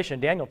 Revelation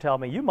and Daniel tell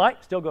me you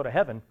might still go to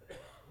heaven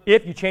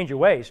if you change your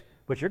ways,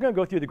 but you're going to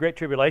go through the Great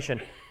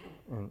Tribulation.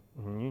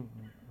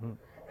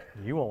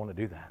 You won't want to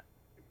do that.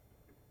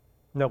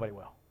 Nobody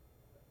will.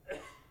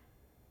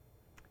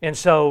 And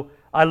so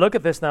I look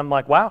at this and I'm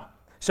like, wow.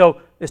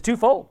 So it's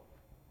twofold.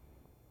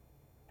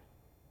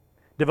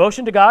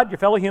 Devotion to God, your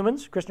fellow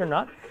humans, Christian or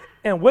not,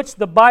 and which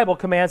the Bible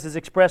commands is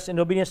expressed in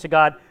obedience to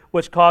God,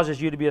 which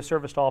causes you to be a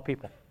service to all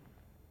people.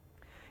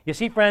 You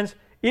see, friends,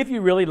 if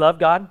you really love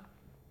God,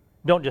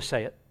 don't just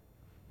say it.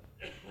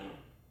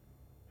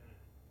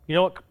 You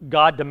know what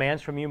God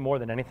demands from you more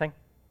than anything?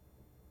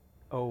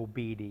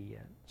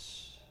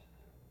 Obedience.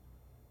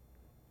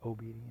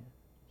 Obedience.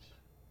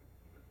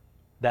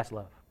 That's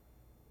love.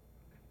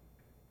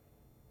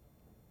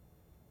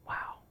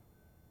 Wow.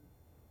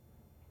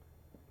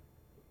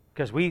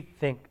 Because we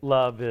think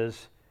love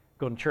is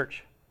going to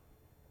church.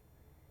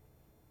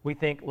 We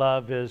think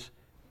love is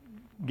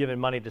giving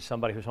money to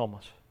somebody who's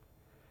homeless.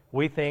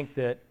 We think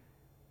that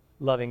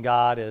loving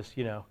God is,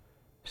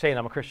 saying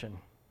I'm a Christian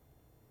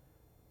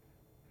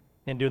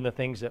and doing the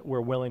things that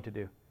we're willing to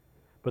do.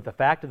 But the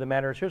fact of the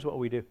matter is, here's what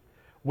we do.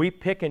 We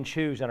pick and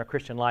choose in our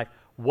Christian life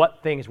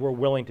what things we're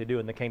willing to do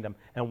in the kingdom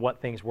and what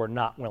things we're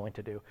not willing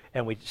to do.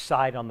 And we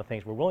decide on the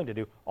things we're willing to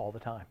do all the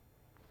time.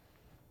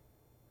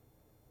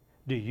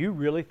 Do you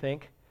really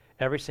think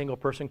every single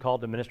person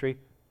called to ministry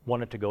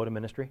wanted to go to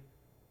ministry?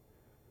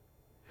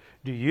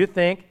 Do you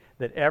think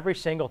that every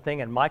single thing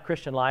in my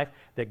Christian life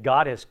that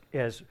God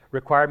has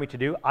required me to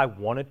do, I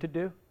wanted to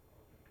do?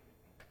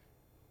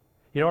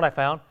 You know what I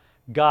found?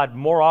 God,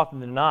 more often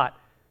than not,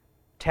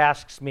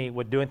 tasks me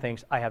with doing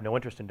things I have no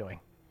interest in doing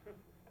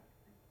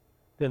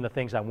than the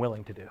things I'm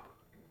willing to do.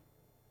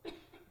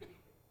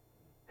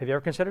 Have you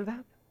ever considered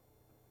that?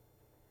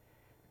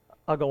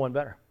 I'll go one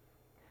better.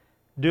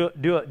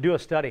 Do a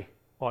study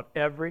on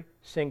every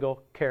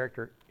single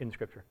character in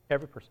Scripture,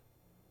 every person.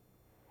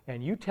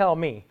 And you tell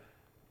me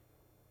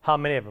how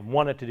many of them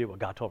wanted to do what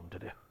God told them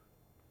to do.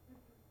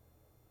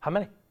 How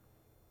many?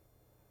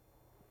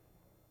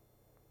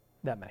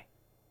 That many.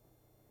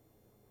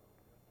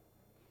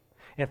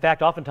 In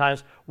fact,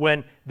 oftentimes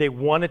when they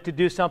wanted to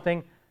do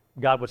something,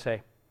 God would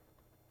say,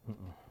 mm-mm.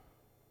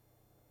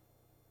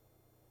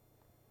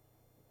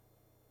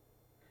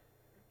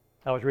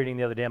 I was reading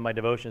the other day in my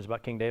devotions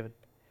about King David.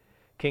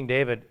 King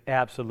David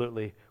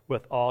absolutely,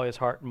 with all his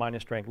heart, mind,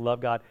 and strength,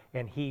 loved God,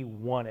 and he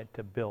wanted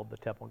to build the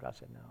temple. And God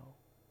said, no.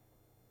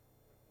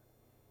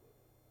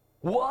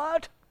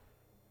 What?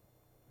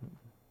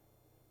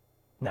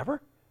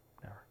 Never?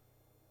 Never.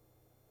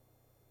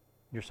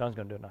 Your son's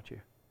going to do it, not you.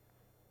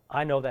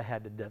 I know that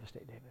had to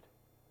devastate David.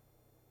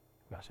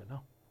 God said,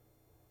 no.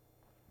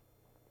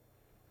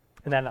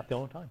 And that's not the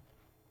only time,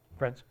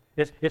 friends.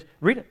 It's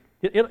read it.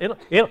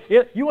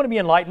 You want to be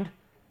enlightened?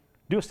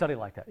 Do a study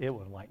like that. It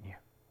will enlighten you.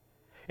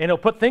 And it'll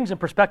put things in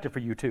perspective for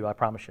you too, I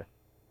promise you.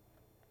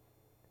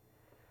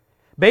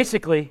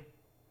 Basically,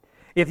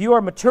 if you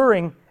are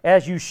maturing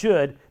as you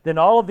should, then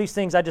all of these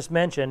things I just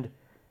mentioned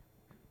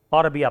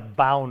ought to be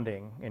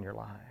abounding in your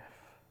life.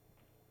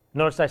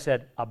 Notice I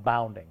said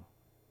abounding.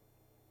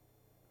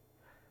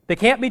 They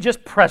can't be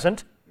just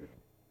present.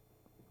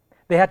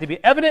 They have to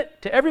be evident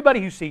to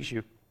everybody who sees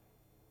you.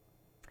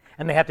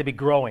 And they have to be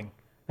growing.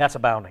 That's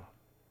abounding.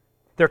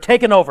 They're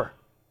taken over.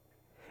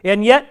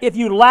 And yet, if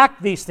you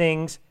lack these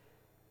things,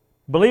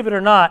 believe it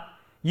or not,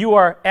 you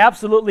are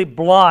absolutely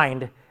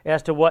blind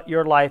as to what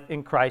your life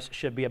in Christ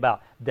should be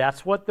about.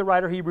 That's what the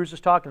writer of Hebrews is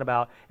talking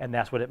about, and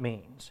that's what it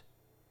means.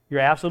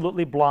 You're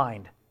absolutely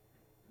blind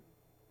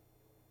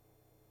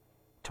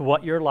to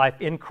what your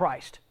life in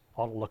Christ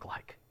ought to look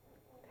like.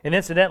 And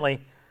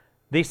incidentally,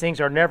 these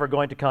things are never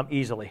going to come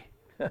easily.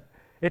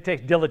 It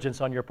takes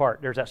diligence on your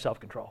part. There's that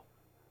self-control.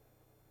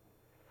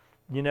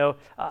 You know,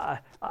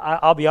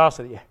 I'll be honest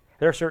with you.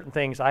 There are certain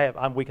things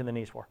I'm weak in the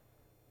knees for.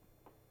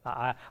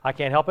 I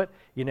can't help it.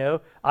 You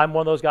know, I'm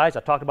one of those guys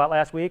I talked about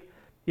last week.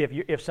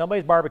 If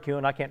somebody's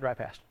barbecuing, I can't drive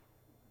past.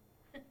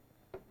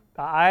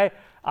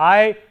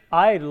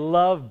 I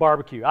love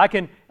barbecue. I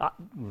could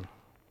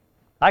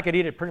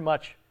eat it pretty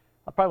much.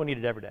 I probably wouldn't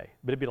eat it every day,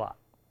 but it'd be a lot.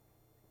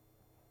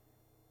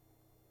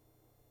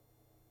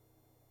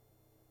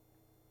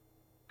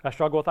 I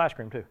struggle with ice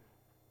cream too.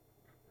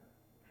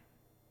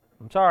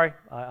 I'm sorry.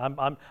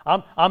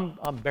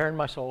 I'm bearing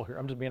my soul here.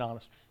 I'm just being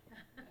honest.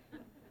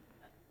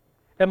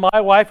 And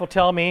my wife will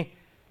tell me,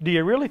 "Do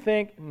you really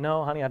think?"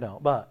 No, honey, I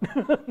don't. But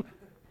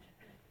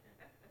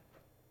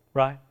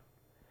right?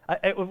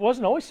 It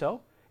wasn't always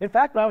so. In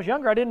fact, when I was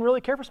younger, I didn't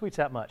really care for sweets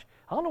that much.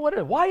 I don't know what it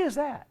is. Why is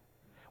that?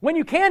 When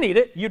you can eat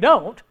it, you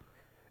don't.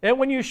 And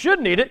when you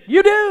shouldn't eat it,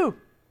 you do.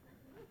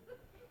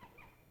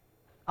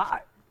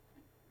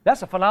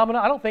 That's a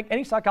phenomenon I don't think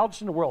any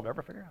psychologist in the world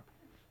ever figured out.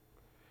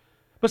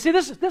 But see,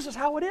 this is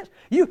how it is.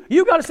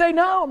 You got to say,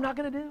 no, I'm not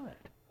going to do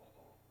it.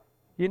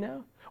 You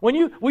know? When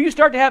you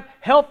start to have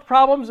health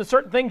problems and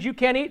certain things you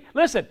can't eat,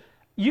 listen,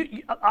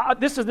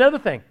 this is another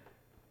thing.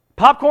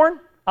 Popcorn,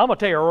 I'm going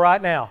to tell you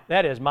right now,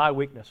 that is my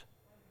weakness.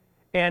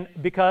 And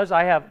because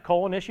I have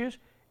colon issues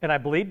and I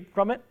bleed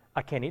from it,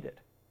 I can't eat it.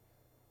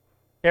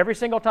 Every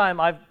single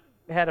time I've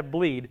had a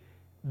bleed,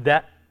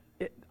 I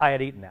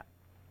had eaten that.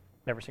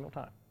 Every single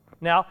time.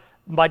 Now,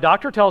 my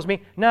doctor tells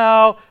me,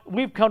 no,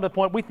 we've come to the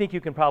point we think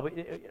you can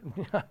probably...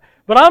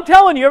 But I'm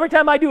telling you, every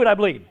time I do it, I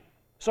bleed.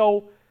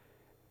 So,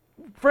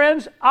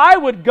 friends, I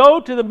would go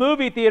to the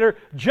movie theater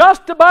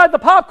just to buy the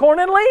popcorn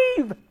and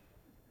leave.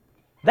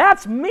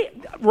 That's me,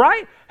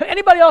 right?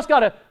 Anybody else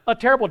got a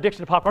terrible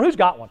addiction to popcorn? Who's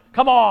got one?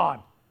 Come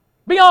on.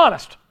 Be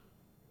honest.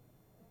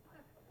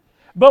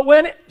 But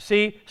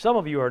see, some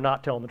of you are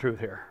not telling the truth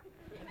here.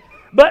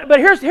 But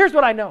here's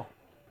what I know.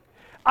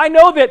 I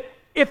know that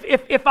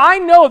if I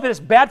know that it's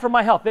bad for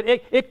my health, that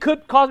it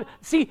could cause...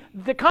 See,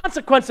 the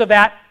consequence of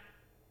that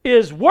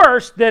is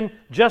worse than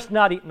just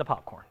not eating the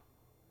popcorn.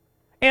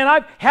 And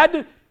I've had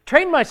to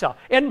train myself.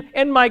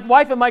 And my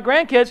wife and my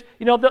grandkids,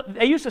 you know,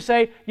 they used to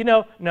say, you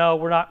know, no,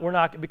 we're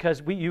not,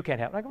 because you can't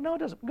have it. And I go, no, it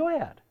doesn't. Go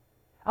ahead.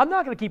 I'm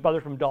not going to keep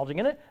others from indulging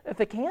in it. If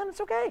they can,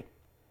 it's okay.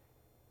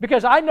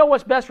 Because I know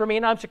what's best for me,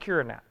 and I'm secure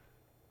in that.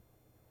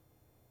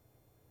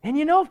 And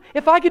you know,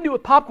 if I can do it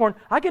with popcorn,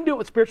 I can do it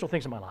with spiritual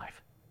things in my life.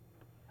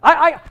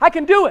 I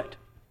can do it.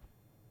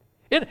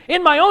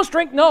 In my own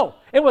strength, no.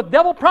 And with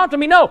devil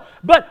prompting me, no.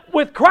 But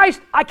with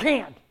Christ, I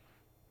can.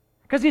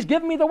 Because He's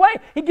given me the way.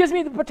 He gives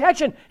me the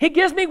protection. He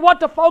gives me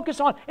what to focus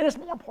on. And it's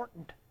more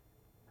important.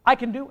 I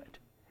can do it.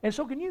 And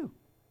so can you.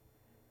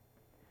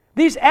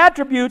 These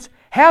attributes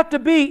have to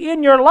be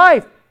in your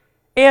life.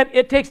 And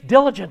it takes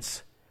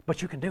diligence.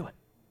 But you can do it.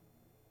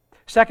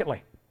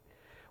 Secondly,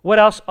 what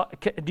else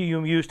do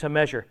you use to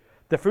measure?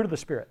 The fruit of the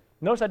Spirit.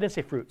 Notice I didn't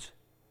say fruits.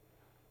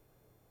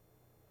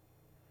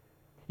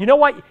 You know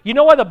why? You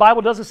know why the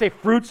Bible doesn't say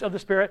fruits of the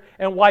Spirit,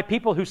 and why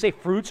people who say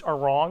fruits are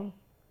wrong?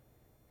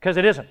 Because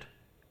it isn't.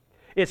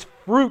 It's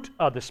fruit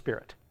of the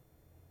Spirit.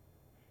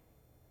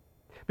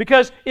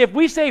 Because if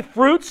we say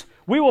fruits,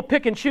 we will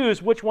pick and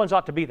choose which ones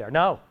ought to be there.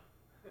 No.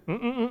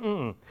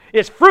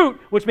 It's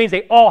fruit, which means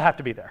they all have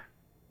to be there.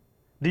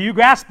 Do you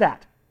grasp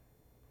that?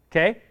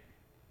 Okay?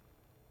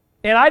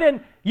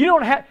 And you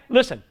don't have,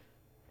 listen,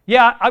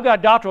 yeah, I've got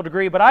a doctoral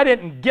degree, but I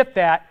didn't get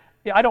that.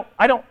 I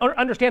don't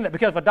understand that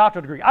because of a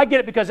doctoral degree. I get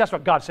it because that's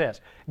what God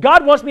says.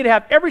 God wants me to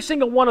have every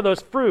single one of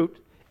those fruit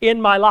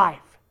in my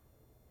life.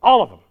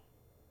 All of them.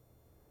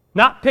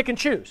 Not pick and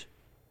choose.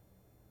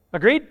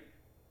 Agreed?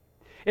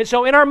 And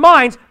so in our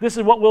minds, this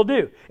is what we'll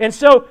do. And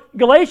so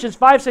Galatians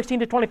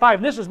 5:16-25,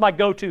 and this is my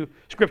go-to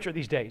scripture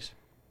these days.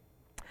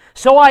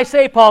 So I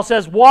say, Paul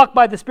says, walk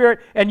by the Spirit,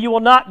 and you will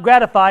not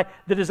gratify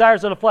the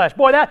desires of the flesh.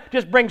 Boy, that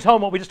just brings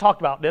home what we just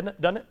talked about,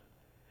 doesn't it?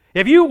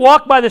 If you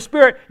walk by the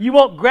Spirit, you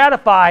won't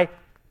gratify,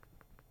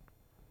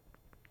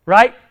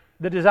 right,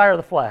 the desire of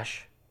the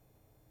flesh.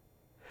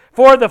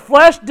 For the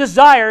flesh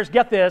desires,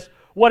 get this,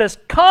 what is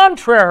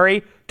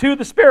contrary to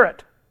the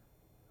Spirit.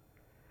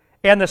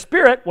 And the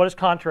Spirit, what is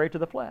contrary to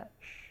the flesh.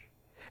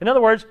 In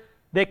other words,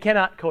 they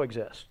cannot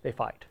coexist. They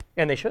fight.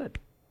 And they should.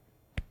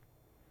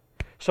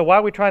 So why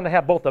are we trying to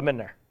have both of them in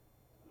there?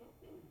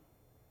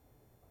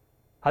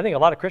 I think a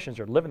lot of Christians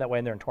are living that way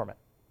and they're in torment.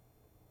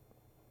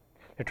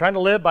 They're trying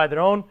to live by their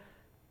own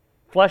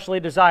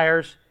fleshly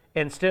desires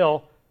and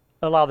still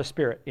allow the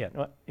Spirit in.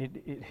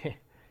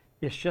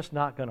 It's just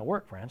not going to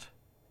work, friends.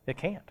 It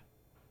can't.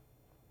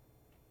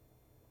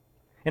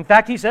 In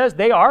fact, he says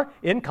they are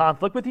in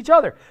conflict with each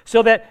other,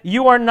 so that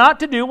you are not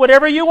to do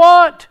whatever you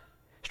want.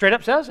 Straight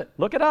up says it.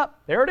 Look it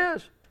up. There it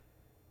is.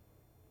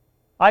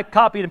 I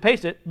copied and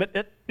pasted it,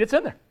 but it's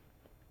in there.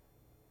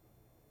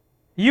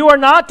 You are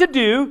not to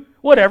do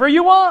whatever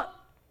you want.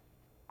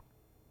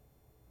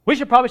 We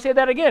should probably say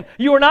that again.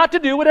 You are not to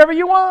do whatever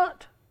you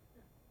want.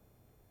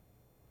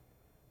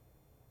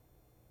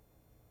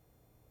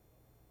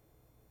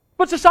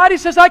 But society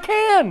says I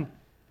can.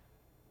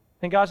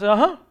 And God says,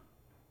 uh-huh.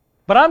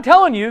 But I'm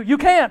telling you, you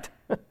can't.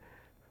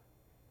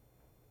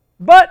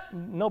 But,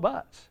 no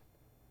buts.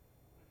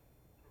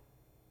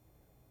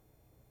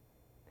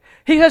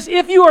 He says,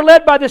 if you are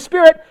led by the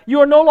Spirit, you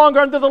are no longer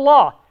under the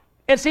law.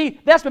 And see,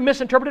 that's been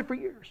misinterpreted for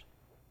years.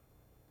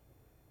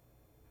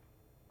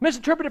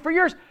 Misinterpreted for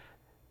years.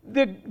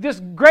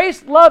 This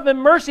grace, love, and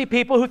mercy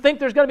people who think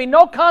there's going to be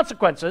no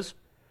consequences,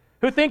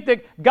 who think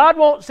that God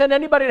won't send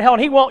anybody to hell,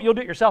 and He won't, you'll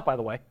do it yourself, by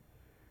the way.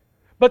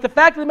 But the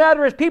fact of the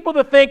matter is, people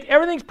that think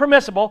everything's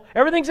permissible,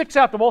 everything's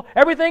acceptable,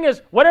 everything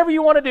is whatever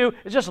you want to do,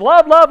 is just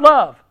love, love,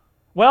 love.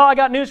 Well, I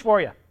got news for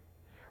you.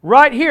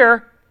 Right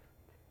here,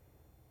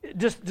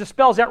 just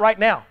dispels that right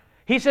now.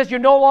 He says you're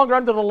no longer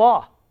under the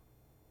law.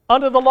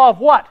 Under the law of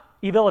what?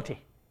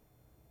 Evility.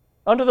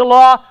 Under the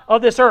law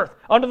of this earth.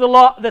 Under the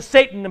law that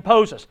Satan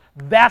imposes.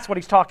 That's what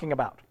he's talking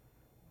about.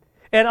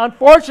 And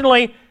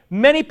unfortunately,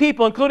 many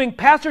people, including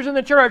pastors in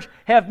the church,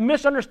 have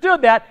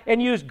misunderstood that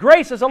and used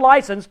grace as a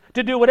license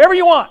to do whatever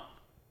you want.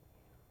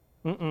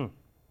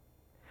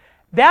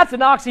 That's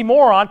an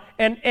oxymoron,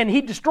 and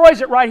he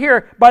destroys it right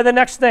here by the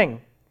next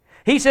thing.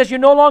 He says you're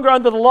no longer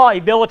under the law,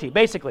 evility,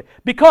 basically,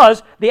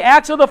 because the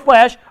acts of the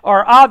flesh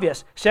are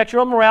obvious.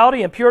 Sexual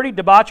immorality, impurity,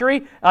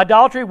 debauchery,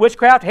 idolatry,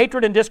 witchcraft,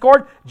 hatred and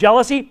discord,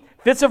 jealousy,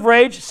 fits of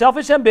rage,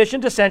 selfish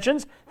ambition,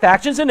 dissensions,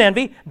 factions and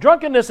envy,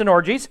 drunkenness and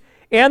orgies,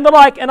 and the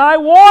like. And I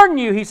warn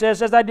you, he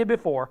says, as I did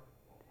before,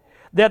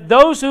 that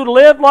those who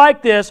live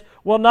like this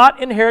will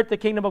not inherit the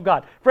kingdom of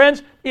God.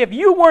 Friends, if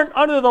you weren't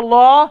under the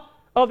law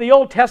of the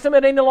Old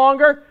Testament any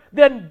longer,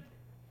 then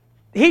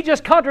he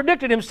just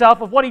contradicted himself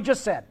of what he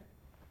just said.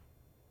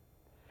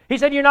 He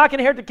said, you're not going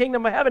to inherit the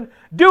kingdom of heaven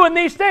doing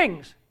these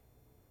things.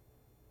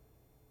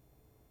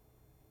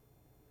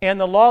 And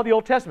the law of the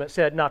Old Testament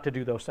said not to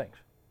do those things.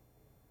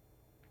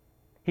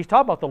 He's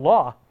talking about the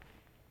law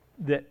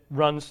that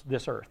runs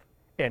this earth.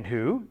 And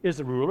who is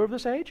the ruler of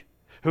this age?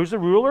 Who's the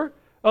ruler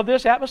of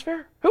this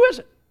atmosphere? Who is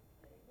it?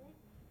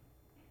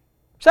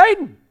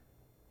 Satan.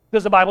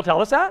 Does the Bible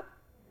tell us that?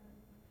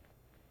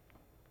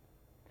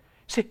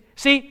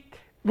 See,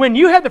 when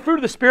you have the fruit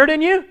of the Spirit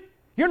in you,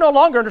 you're no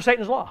longer under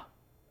Satan's law.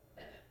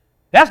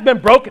 That's been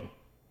broken.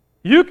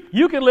 You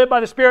can live by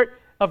the Spirit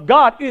of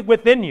God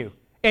within you,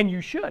 and you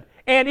should.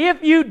 And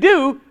if you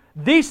do,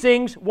 these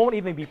things won't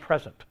even be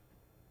present.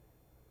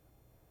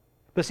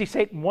 But see,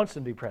 Satan wants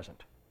them to be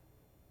present.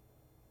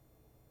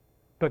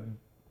 But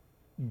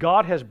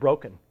God has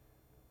broken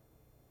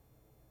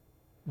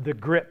the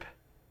grip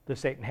that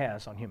Satan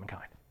has on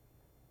humankind.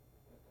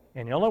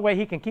 And the only way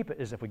he can keep it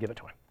is if we give it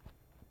to him.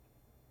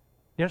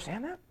 You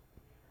understand that?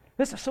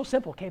 This is so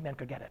simple, caveman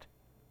could get it.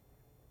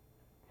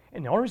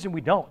 And the only reason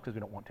we don't, because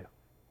we don't want to.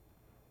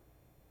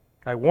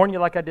 I warn you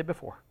like I did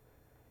before.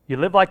 You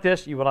live like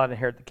this, you will not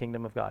inherit the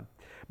kingdom of God.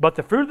 But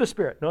the fruit of the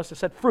Spirit, notice I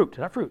said fruit,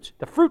 not fruits.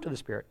 The fruit of the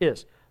Spirit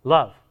is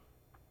love,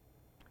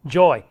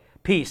 joy,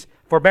 peace,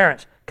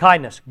 forbearance,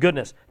 kindness,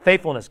 goodness,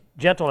 faithfulness,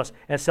 gentleness,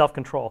 and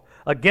self-control.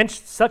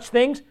 Against such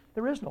things,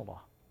 there is no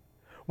law.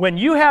 When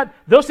you have,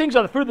 those things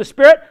are the fruit of the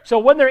Spirit, so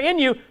when they're in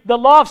you, the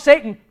law of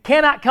Satan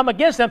cannot come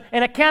against them,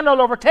 and it cannot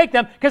overtake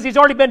them because he's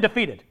already been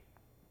defeated.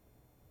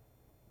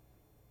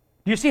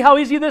 Do you see how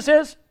easy this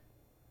is?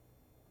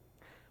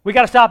 We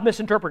got to stop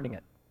misinterpreting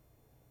it.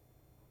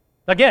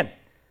 Again,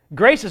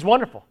 grace is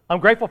wonderful. I'm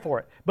grateful for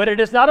it. But it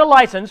is not a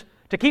license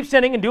to keep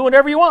sinning and do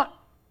whatever you want.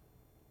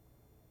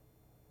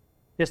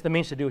 It's the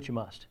means to do what you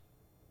must.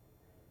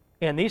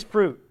 And these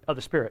fruit of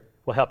the Spirit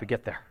will help you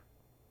get there.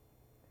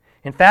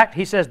 In fact,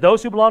 he says,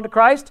 those who belong to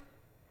Christ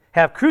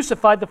have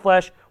crucified the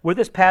flesh with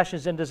its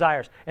passions and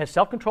desires. And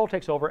self-control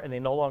takes over, and they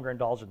no longer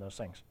indulge in those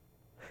things.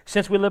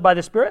 Since we live by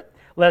the Spirit,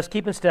 let us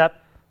keep in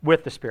step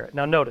with the Spirit.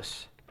 Now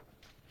notice,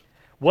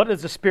 what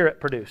does the Spirit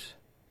produce?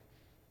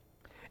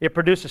 It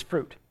produces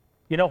fruit.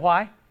 You know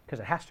why? Because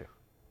it has to.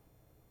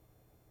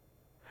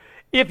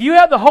 If you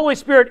have the Holy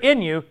Spirit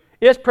in you,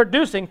 it's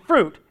producing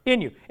fruit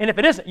in you. And if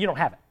it isn't, you don't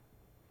have it.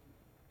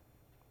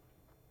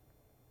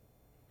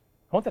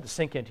 I want that to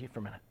sink into you for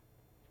a minute.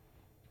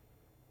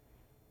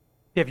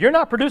 If you're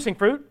not producing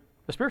fruit,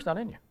 the Spirit's not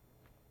in you.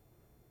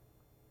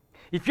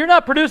 If you're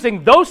not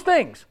producing those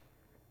things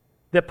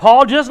that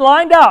Paul just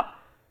lined out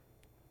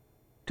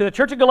to the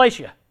church of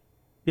Galatia,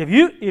 if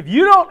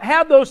you don't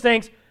have those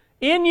things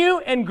in you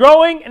and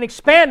growing and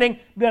expanding,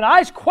 then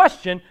I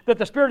question that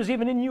the Spirit is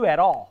even in you at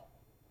all.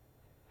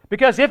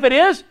 Because if it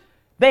is,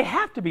 they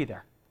have to be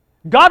there.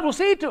 God will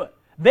see to it.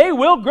 They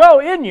will grow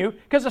in you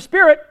because the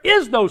Spirit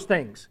is those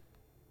things.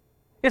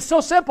 It's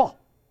so simple.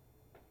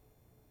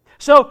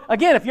 So,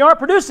 again, if you aren't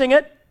producing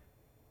it,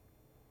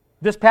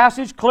 this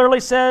passage clearly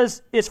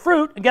says it's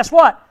fruit, and guess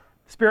what?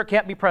 The Spirit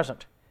can't be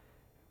present.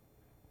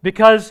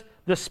 Because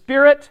the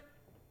Spirit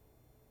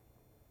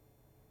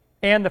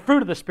and the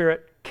fruit of the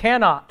Spirit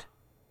cannot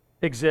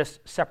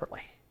exist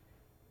separately.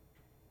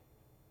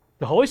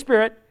 The Holy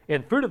Spirit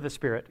and fruit of the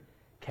Spirit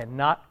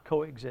cannot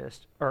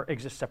coexist or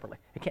exist separately.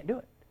 It can't do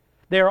it.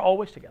 They are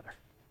always together.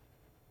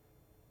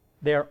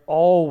 They are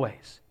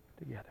always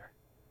together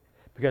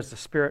because the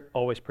Spirit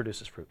always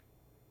produces fruit.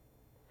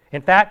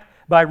 In fact,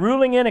 by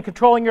ruling in and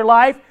controlling your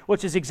life,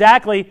 which is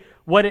exactly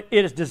what it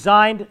is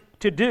designed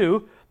to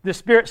do, the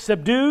Spirit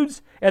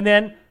subdues and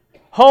then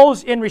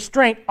holds in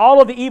restraint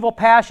all of the evil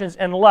passions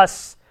and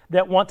lusts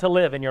that want to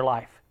live in your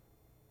life.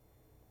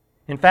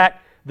 In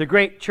fact, the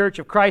great Church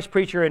of Christ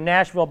preacher in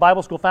Nashville,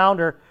 Bible school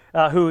founder,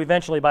 who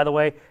eventually, by the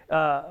way,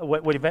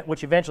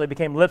 which eventually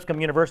became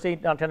Lipscomb University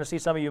down in Tennessee.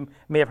 Some of you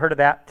may have heard of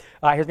that.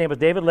 His name was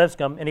David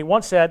Lipscomb, and he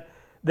once said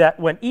that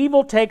when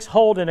evil takes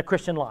hold in a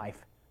Christian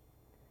life,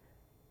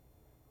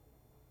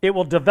 it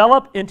will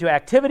develop into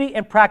activity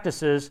and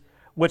practices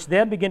which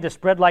then begin to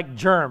spread like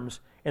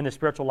germs in the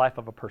spiritual life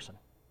of a person.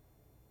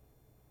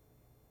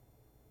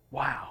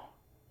 Wow.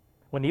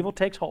 When evil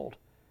takes hold,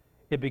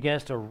 it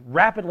begins to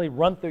rapidly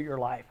run through your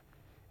life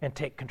and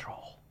take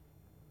control.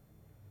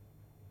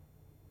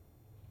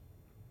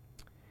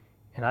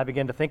 And I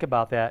began to think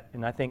about that,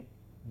 and I think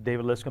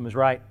David Lipscomb is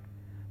right.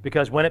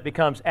 Because when it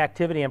becomes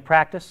activity and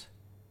practice,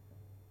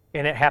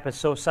 and it happens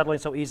so subtly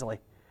and so easily,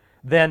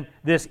 then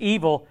this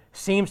evil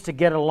seems to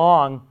get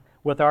along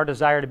with our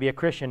desire to be a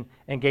Christian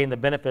and gain the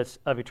benefits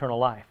of eternal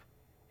life.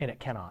 And it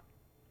cannot.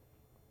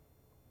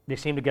 They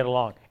seem to get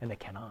along, and they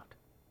cannot.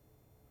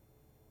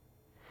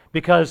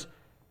 Because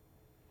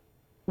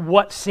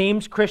what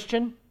seems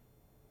Christian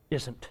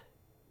isn't.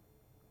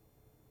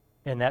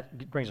 And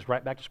that brings us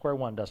right back to square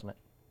one, doesn't it?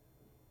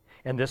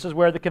 And this is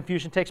where the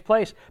confusion takes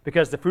place,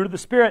 because the fruit of the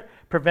Spirit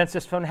prevents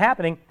this from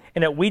happening,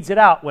 and it weeds it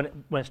out when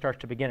it starts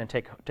to begin and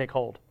take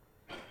hold.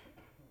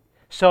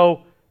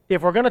 So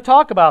if we're going to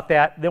talk about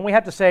that, then we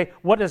have to say,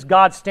 what does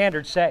God's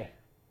standard say?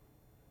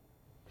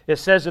 It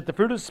says that the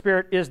fruit of the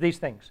Spirit is these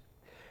things.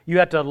 You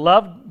have to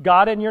love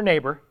God and your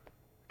neighbor,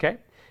 okay?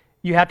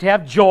 You have to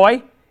have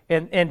joy,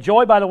 and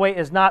joy, by the way,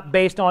 is not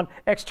based on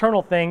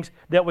external things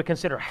that we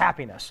consider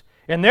happiness.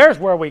 And there's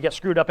where we get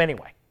screwed up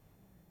anyway.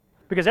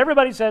 Because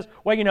everybody says,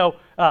 well,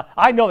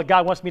 I know that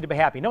God wants me to be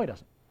happy. No, He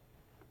doesn't.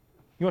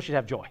 He wants you to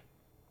have joy.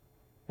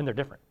 And they're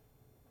different.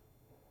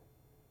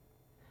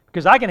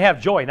 Because I can have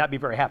joy and not be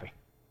very happy.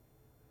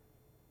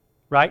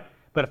 Right?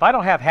 But if I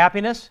don't have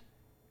happiness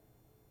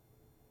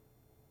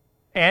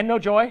and no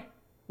joy,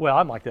 well,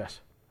 I'm like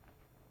this.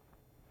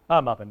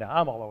 I'm up and down.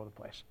 I'm all over the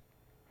place.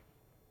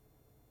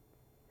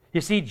 You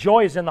see,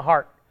 joy is in the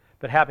heart,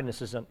 but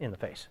happiness is in the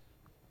face.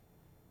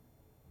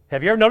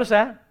 Have you ever noticed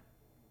that?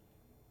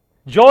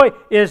 Joy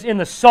is in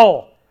the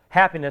soul.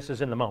 Happiness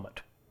is in the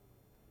moment.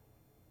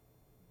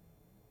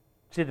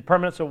 See the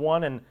permanence of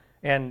one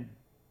and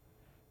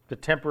the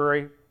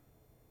temporary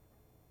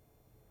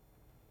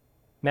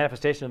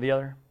manifestation of the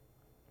other?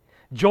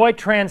 Joy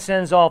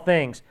transcends all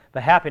things,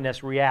 but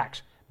happiness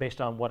reacts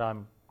based on what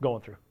I'm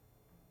going through.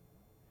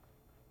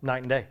 Night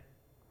and day.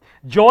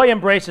 Joy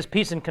embraces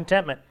peace and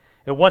contentment.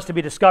 It wants to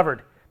be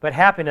discovered, but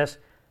happiness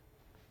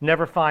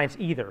never finds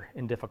either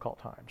in difficult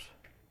times.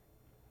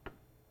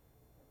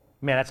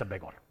 Man, that's a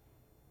big one.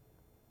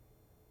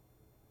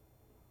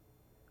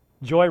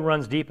 Joy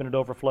runs deep and it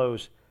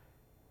overflows.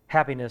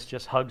 Happiness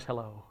just hugs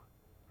hello.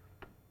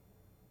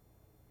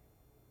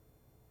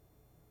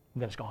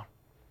 and then it's gone.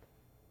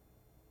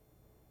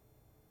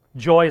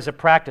 Joy is a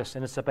practice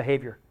and it's a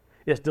behavior.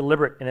 It's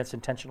deliberate and it's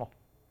intentional.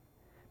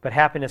 But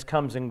happiness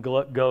comes and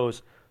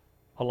goes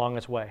along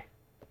its way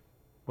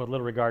with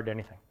little regard to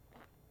anything.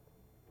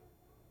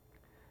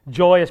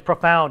 Joy is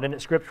profound and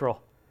it's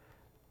scriptural.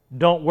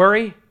 Don't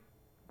worry,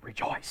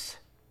 rejoice.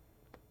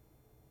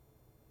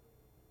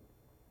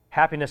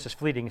 Happiness is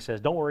fleeting, he says.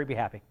 Don't worry, be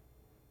happy.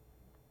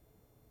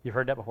 You've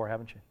heard that before,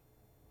 haven't you?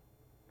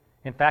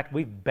 In fact,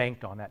 we've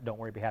banked on that, don't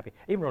worry, be happy.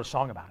 I even wrote a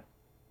song about it.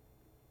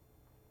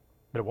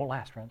 But it won't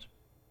last, friends.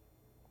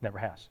 Never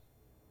has.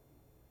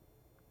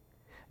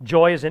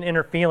 Joy is an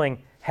inner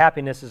feeling.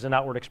 Happiness is an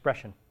outward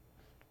expression.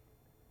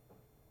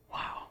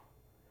 Wow.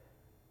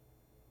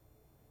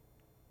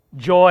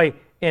 Joy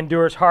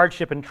endures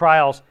hardship and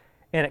trials,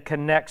 and it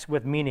connects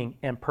with meaning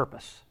and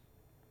purpose.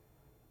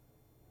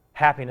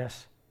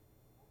 Happiness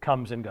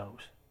comes and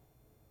goes.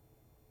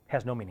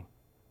 Has no meaning.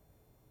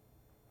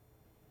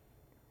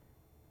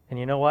 And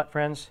you know what,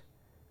 friends?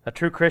 A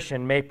true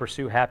Christian may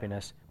pursue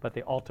happiness, but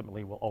they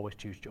ultimately will always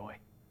choose joy.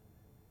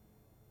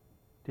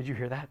 Did you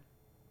hear that?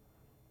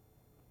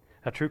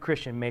 A true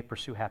Christian may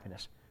pursue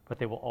happiness, but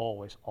they will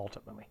always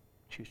ultimately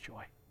choose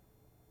joy.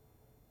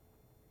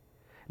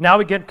 Now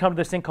we come to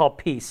this thing called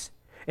peace,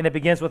 and it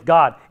begins with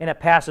God, and it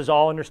passes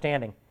all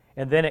understanding,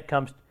 and then it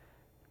comes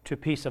to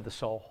peace of the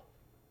soul.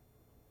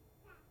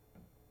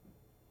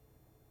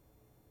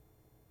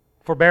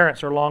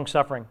 Forbearance or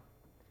long-suffering.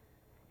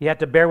 You have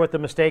to bear with the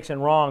mistakes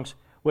and wrongs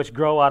which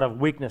grow out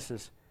of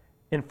weaknesses,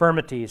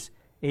 infirmities,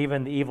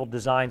 even the evil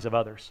designs of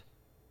others.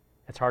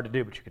 It's hard to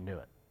do, but you can do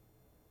it.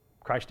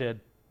 Christ did.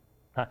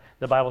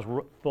 The Bible's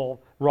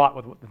wrought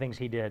with the things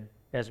he did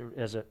as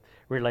it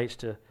relates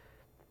to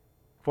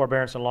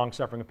forbearance and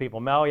long-suffering of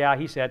people. Oh, yeah,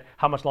 he said,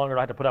 how much longer do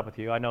I have to put up with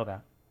you? I know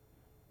that.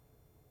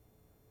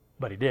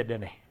 But he did,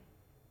 didn't he?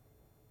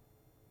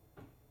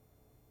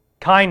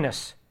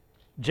 Kindness,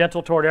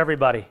 gentle toward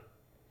everybody.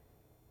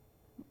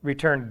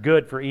 Return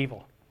good for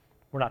evil.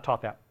 We're not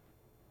taught that.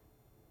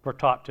 We're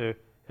taught to,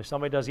 if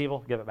somebody does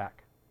evil, give it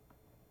back.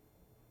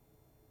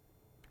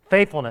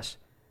 Faithfulness,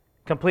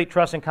 complete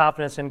trust and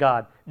confidence in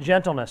God.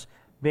 Gentleness,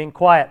 being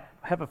quiet,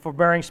 have a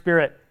forbearing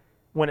spirit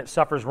when it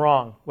suffers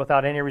wrong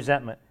without any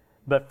resentment,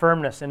 but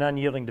firmness and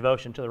unyielding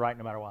devotion to the right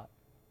no matter what.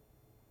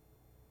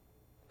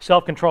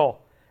 Self-control,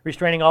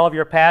 restraining all of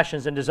your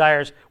passions and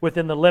desires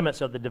within the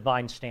limits of the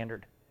divine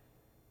standard.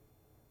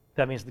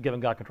 That means giving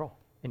God control,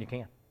 and you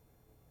can.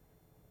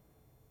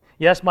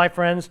 Yes, my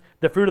friends,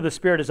 the fruit of the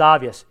Spirit is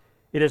obvious.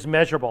 It is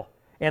measurable,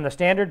 and the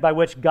standard by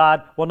which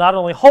God will not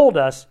only hold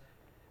us,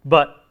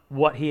 but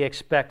what he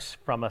expects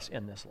from us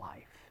in this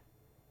life.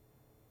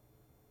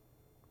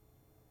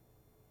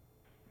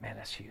 Man,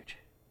 that's huge.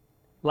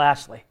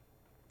 Lastly,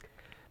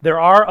 there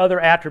are other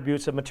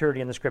attributes of maturity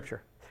in the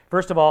Scripture.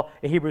 First of all,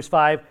 in Hebrews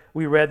 5,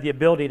 we read the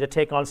ability to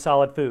take on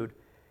solid food.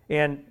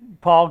 And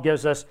Paul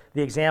gives us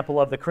the example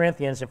of the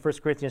Corinthians in 1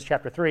 Corinthians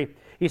chapter 3.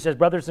 He says,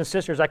 brothers and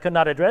sisters, I could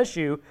not address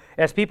you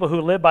as people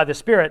who live by the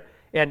Spirit,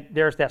 and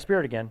there's that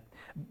Spirit again,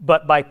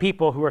 but by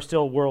people who are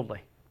still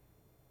worldly.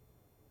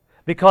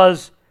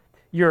 Because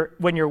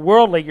when you're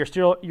worldly, you're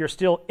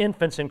still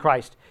infants in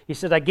Christ. He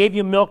says, I gave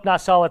you milk,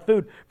 not solid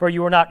food, for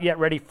you were not yet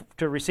ready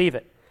to receive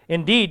it.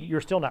 Indeed,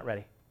 you're still not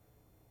ready.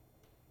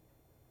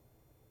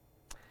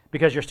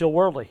 Because you're still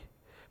worldly.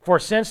 For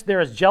since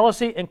there is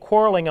jealousy and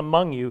quarreling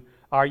among you,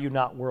 are you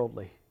not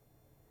worldly?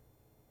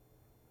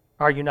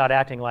 Are you not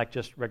acting like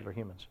just regular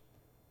humans?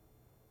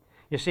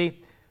 You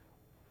see,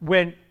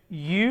 when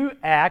you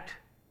act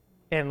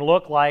and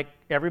look like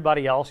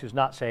everybody else who's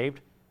not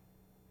saved,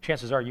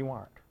 chances are you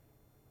aren't.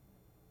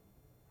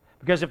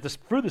 Because if the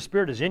fruit of the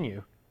Spirit is in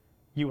you,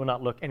 you will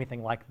not look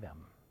anything like them.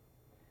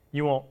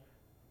 You won't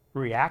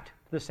react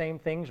to the same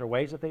things or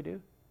ways that they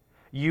do.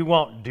 You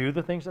won't do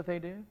the things that they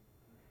do.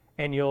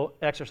 And you'll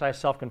exercise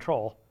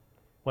self-control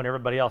when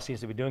everybody else seems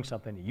to be doing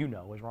something that you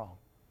know is wrong.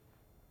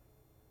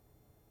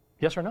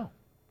 Yes or no?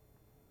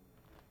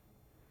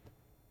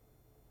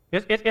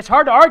 It's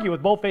hard to argue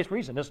with bold-faced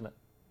reason, isn't it?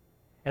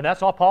 And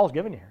that's all Paul's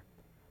giving you here.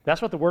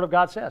 That's what the Word of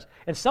God says.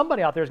 And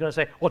somebody out there is going to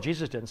say, well,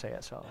 Jesus didn't say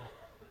it, so.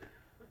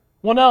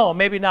 Well, no,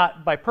 maybe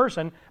not by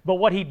person, but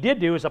what he did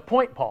do is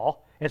appoint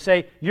Paul and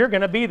say, you're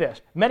going to be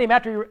this. Met him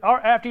after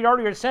he'd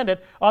already ascended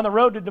on the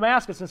road to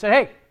Damascus and said,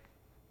 hey,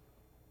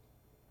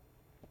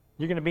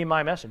 you're going to be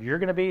my messenger. You're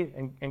going to be,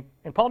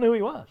 and Paul knew who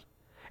he was.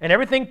 And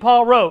everything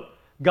Paul wrote,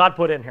 God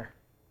put in here.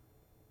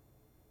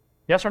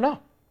 Yes or no?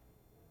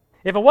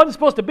 If it wasn't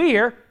supposed to be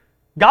here,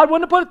 God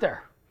wouldn't have put it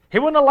there. He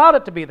wouldn't have allowed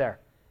it to be there.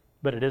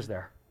 But it is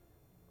there.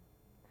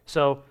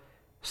 So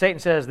Satan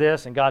says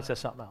this and God says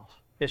something else.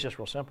 It's just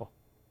real simple.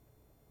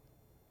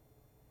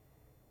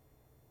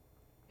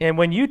 And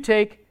when you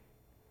get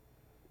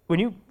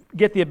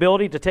the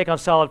ability to take on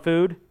solid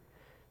food,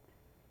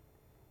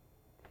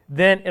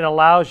 then it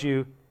allows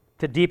you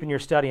to deepen your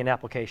study and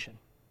application.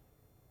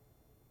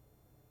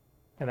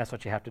 And that's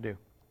what you have to do.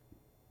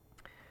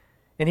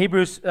 In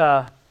Hebrews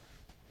 5,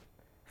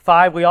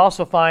 we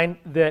also find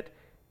that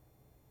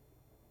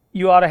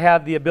you ought to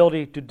have the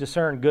ability to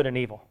discern good and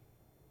evil.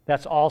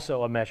 that's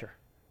also a measure.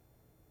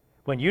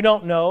 When you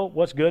don't know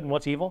what's good and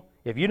what's evil,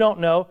 if you don't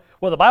know,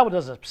 well, the Bible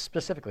doesn't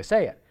specifically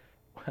say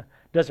it.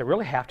 Does it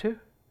really have to?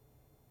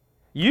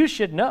 You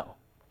should know.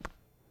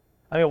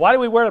 I mean, why do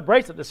we wear a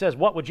bracelet that says,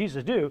 what would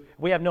Jesus do, if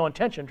we have no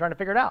intention trying to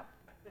figure it out?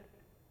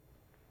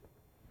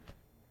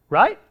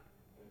 Right?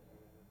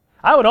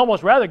 I would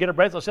almost rather get a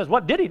bracelet that says,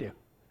 what did he do?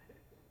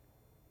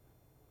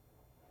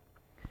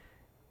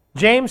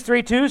 James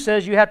 3:2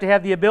 says you have to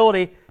have the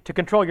ability to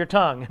control your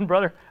tongue. And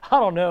brother, I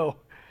don't know.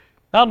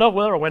 I don't know if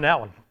we'll ever win that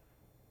one.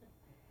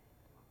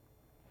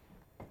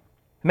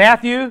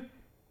 Matthew,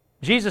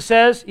 Jesus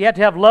says you have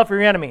to have love for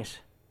your enemies.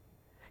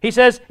 He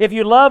says, if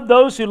you love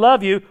those who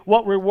love you,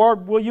 what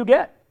reward will you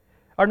get?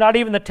 Are not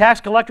even the tax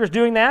collectors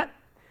doing that?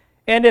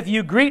 And if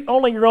you greet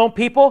only your own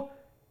people,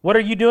 what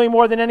are you doing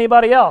more than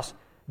anybody else?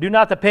 Do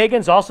not the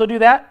pagans also do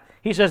that?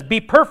 He says, be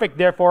perfect,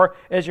 therefore,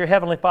 as your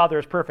heavenly Father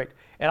is perfect.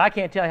 And I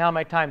can't tell you how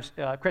many times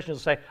Christians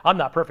will say, I'm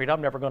not perfect,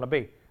 I'm never going to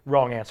be.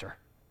 Wrong answer.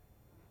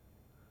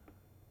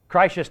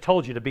 Christ just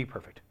told you to be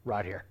perfect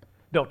right here.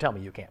 Don't tell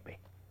me you can't be.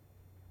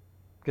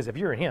 Because if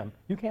you're in Him,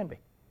 you can be.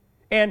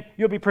 And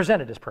you'll be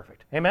presented as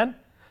perfect. Amen?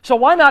 So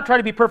why not try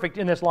to be perfect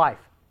in this life?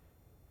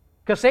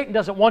 Because Satan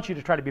doesn't want you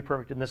to try to be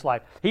perfect in this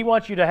life. He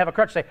wants you to have a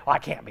crutch and say, oh, I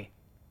can't be.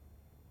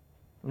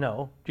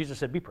 No, Jesus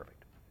said be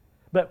perfect.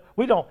 But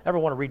we don't ever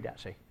want to read that,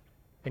 see?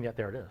 And yet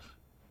there it is.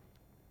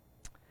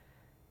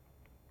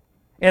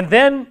 And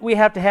then we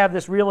have to have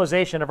this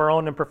realization of our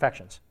own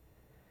imperfections.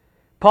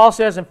 Paul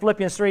says in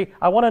Philippians 3,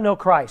 I want to know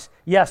Christ.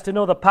 Yes, to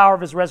know the power of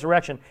His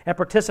resurrection and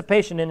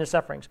participation in His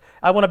sufferings.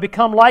 I want to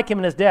become like Him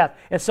in His death,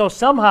 and so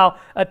somehow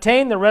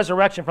attain the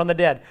resurrection from the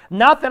dead.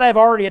 Not that I've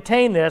already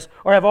attained this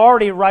or have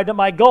already arrived at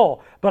my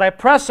goal, but I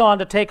press on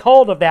to take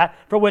hold of that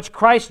for which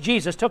Christ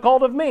Jesus took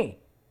hold of me.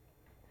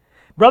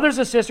 Brothers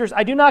and sisters,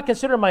 I do not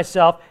consider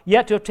myself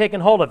yet to have taken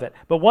hold of it,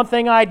 but one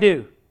thing I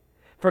do,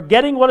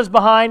 forgetting what is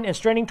behind and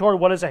straining toward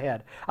what is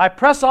ahead. I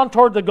press on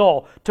toward the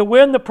goal, to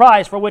win the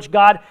prize for which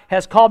God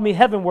has called me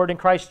heavenward in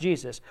Christ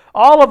Jesus.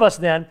 All of us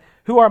then,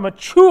 who are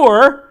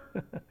mature,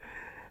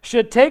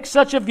 should take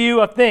such a view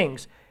of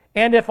things.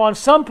 And if on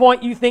some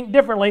point you think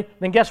differently,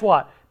 then guess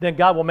what? Then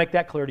God will make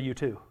that clear to you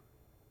too.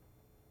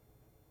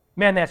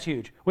 Man, that's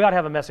huge. We ought to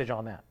have a message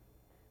on that.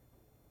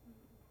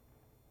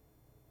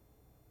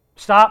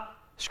 Stop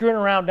screwing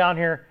around down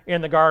here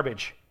in the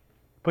garbage.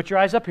 Put your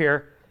eyes up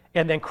here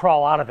and then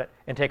crawl out of it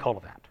and take hold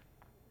of that.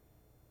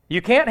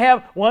 You can't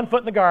have one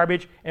foot in the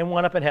garbage and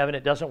one up in heaven.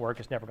 It doesn't work.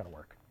 It's never going to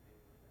work.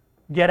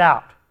 Get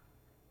out.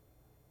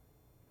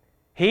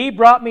 He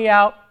brought me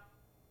out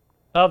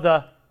of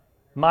the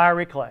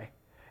miry clay.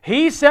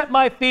 He set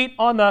my feet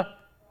on the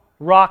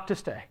rock to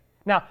stay.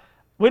 Now,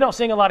 we don't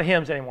sing a lot of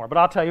hymns anymore, but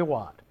I'll tell you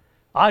what.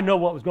 I know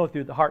what was going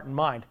through the heart and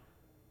mind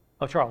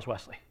of Charles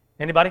Wesley.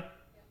 Anybody?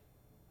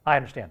 I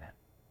understand that.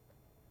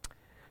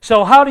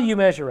 So how do you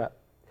measure up?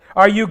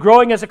 Are you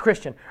growing as a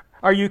Christian?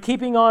 Are you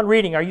keeping on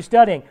reading? Are you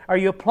studying? Are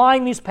you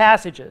applying these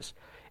passages?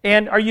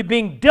 And are you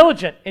being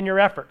diligent in your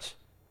efforts?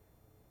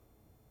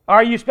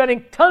 Are you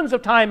spending tons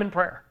of time in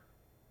prayer?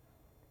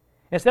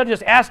 Instead of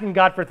just asking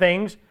God for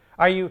things,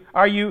 are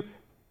you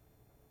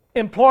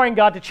imploring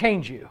God to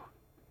change you?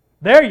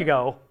 There you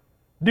go.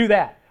 Do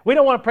that. We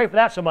don't want to pray for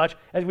that so much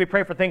as we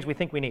pray for things we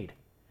think we need.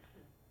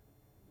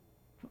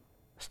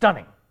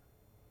 Stunning.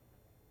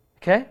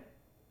 Okay?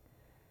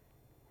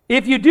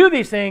 If you do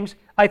these things,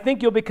 I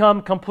think you'll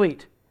become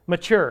complete,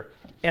 mature,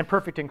 and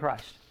perfect in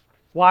Christ.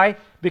 Why?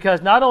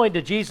 Because not only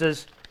did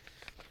Jesus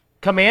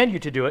command you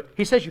to do it,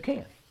 He says you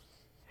can.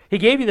 He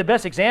gave you the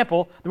best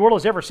example the world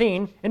has ever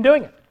seen in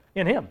doing it,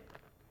 in Him.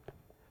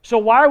 So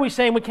why are we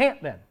saying we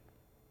can't then?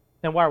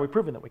 And why are we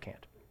proving that we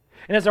can't?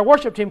 And as our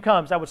worship team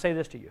comes, I would say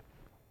this to you.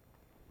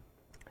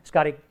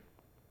 Scotty,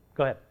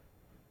 go ahead.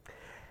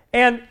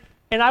 And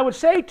I would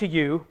say to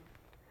you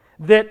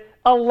that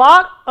a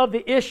lot of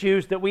the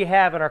issues that we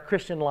have in our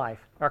Christian life,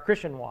 our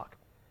Christian walk,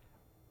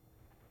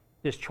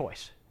 is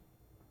choice.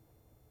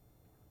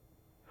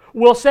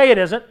 We'll say it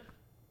isn't.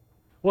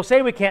 We'll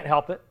say we can't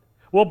help it.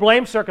 We'll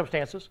blame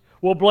circumstances.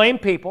 We'll blame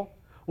people.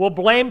 We'll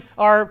blame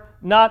our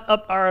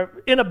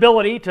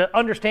inability to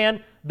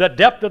understand the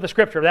depth of the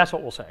Scripture. That's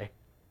what we'll say.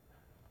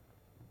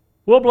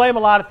 We'll blame a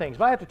lot of things.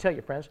 But I have to tell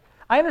you, friends,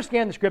 I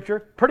understand the Scripture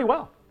pretty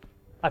well,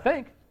 I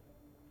think.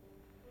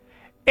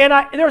 And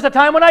there was a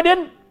time when I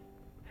didn't.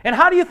 And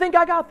how do you think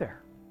I got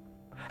there?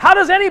 How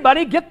does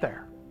anybody get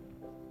there?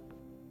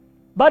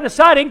 By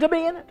deciding to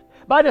be in it.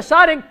 By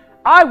deciding,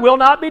 I will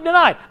not be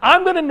denied.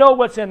 I'm going to know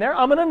what's in there.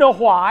 I'm going to know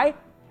why.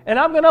 And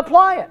I'm going to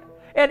apply it.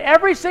 And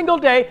every single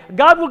day,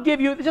 God will give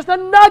you just a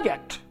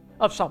nugget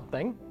of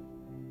something.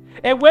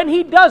 And when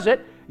He does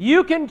it,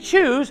 you can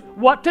choose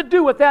what to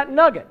do with that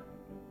nugget.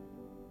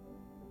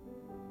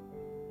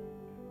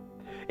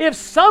 If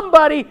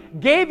somebody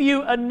gave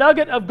you a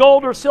nugget of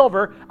gold or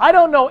silver, I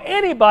don't know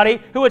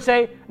anybody who would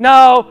say,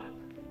 no,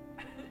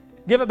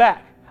 give it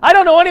back. I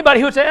don't know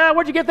anybody who would say,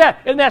 where'd you get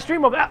that? In that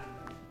stream of that.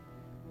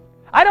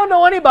 I don't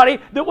know anybody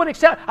that would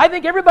accept. I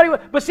think everybody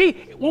would. But see,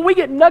 when we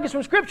get nuggets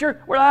from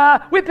Scripture,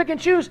 we pick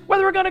and choose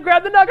whether we're going to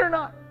grab the nugget or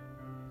not.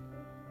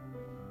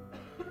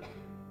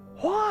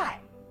 Why?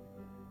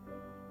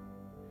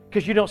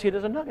 Because you don't see it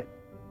as a nugget.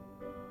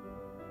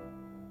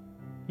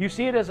 You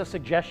see it as a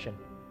suggestion.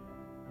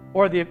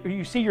 Or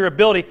you see your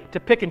ability to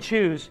pick and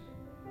choose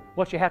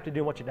what you have to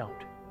do and what you don't.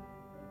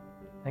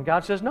 And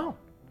God says, no,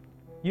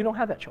 you don't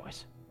have that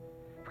choice.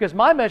 Because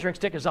my measuring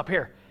stick is up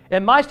here.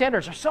 And my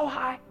standards are so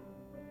high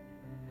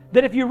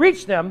that if you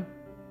reach them,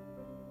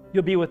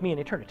 you'll be with me in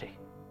eternity.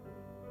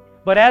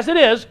 But as it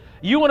is,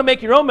 you want to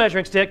make your own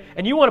measuring stick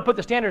and you want to put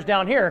the standards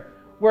down here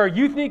where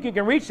you think you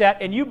can reach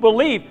that and you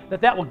believe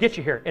that that will get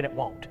you here, and it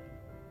won't.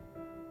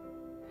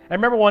 I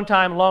remember one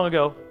time long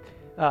ago,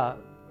 go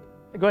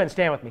ahead and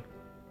stand with me.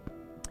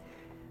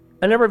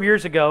 A number of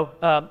years ago,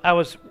 I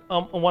was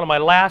on one of my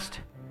last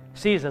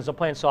seasons of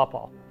playing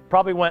softball.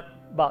 Probably went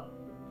about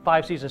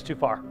 5 seasons too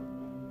far.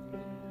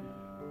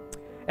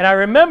 And I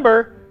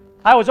remember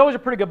I was always a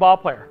pretty good ball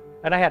player,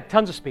 and I had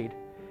tons of speed.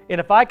 And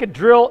if I could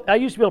drill, I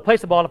used to be able to place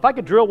the ball, and if I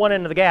could drill one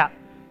into the gap,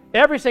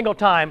 every single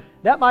time,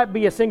 that might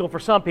be a single for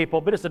some people,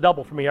 but it's a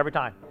double for me every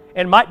time.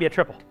 And might be a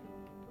triple.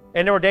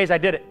 And there were days I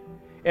did it.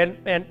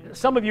 And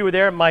some of you were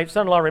there, my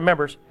son-in-law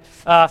remembers.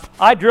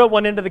 I drilled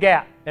one into the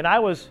gap, and I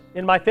was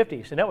in my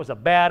 50s, and that was a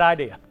bad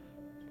idea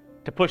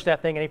to push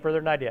that thing any further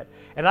than I did.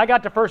 And I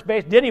got to first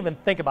base, didn't even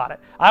think about it.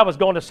 I was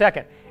going to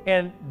second.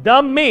 And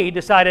dumb me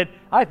decided,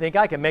 I think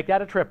I can make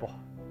that a triple.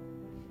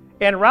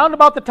 And round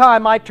about the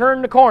time I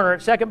turned the corner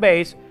at second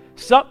base,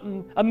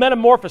 a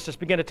metamorphosis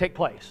began to take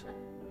place.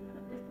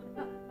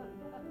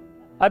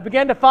 I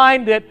began to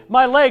find that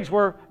my legs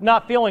were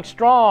not feeling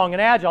strong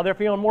and agile. They're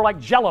feeling more like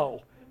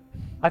Jell-O.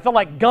 I felt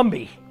like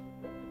Gumby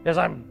as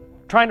I'm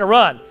trying to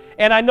run.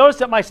 And I noticed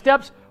that my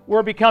steps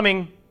were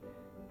becoming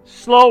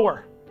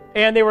slower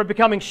and they were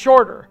becoming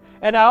shorter.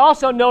 And I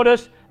also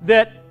noticed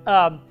that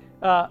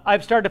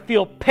I've started to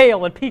feel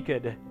pale and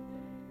peaked.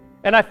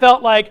 And I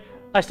felt like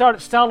I started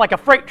to sound like a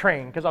freight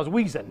train because I was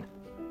wheezing.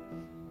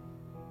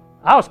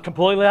 I was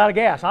completely out of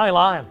gas. I ain't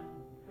lying.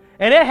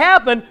 And it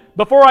happened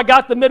before I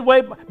got the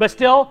midway, but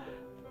still,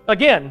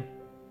 again,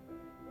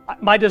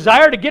 my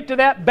desire to get to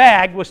that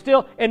bag was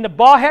still, and the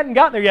ball hadn't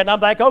gotten there yet, and I'm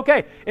like,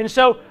 okay. And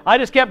so I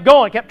just kept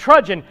going, kept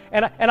trudging,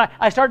 and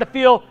I started to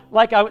feel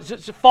like I was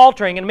just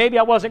faltering, and maybe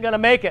I wasn't going to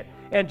make it.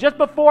 And just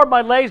before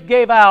my legs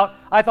gave out,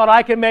 I thought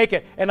I can make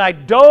it, and I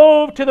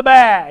dove to the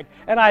bag,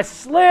 and I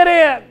slid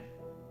in.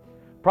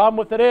 Problem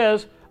with it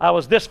is, I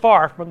was this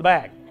far from the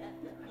bag.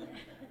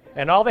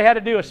 And all they had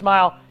to do was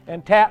smile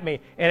and tap me.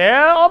 And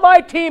all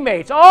my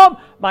teammates, all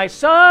my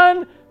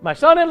son, my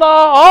son-in-law,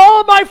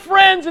 all my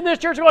friends in this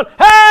church are going,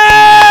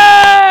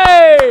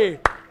 hey!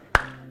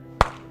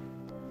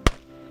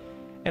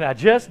 And I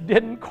just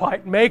didn't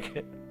quite make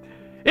it.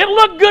 It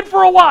looked good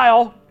for a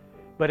while,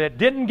 but it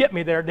didn't get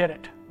me there, did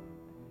it?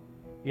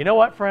 You know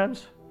what,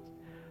 friends?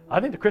 I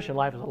think the Christian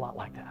life is a lot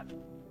like that.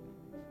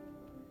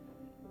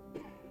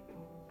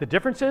 The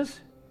difference is,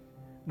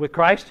 with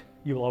Christ,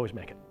 you will always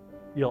make it.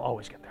 You'll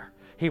always get there.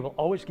 He will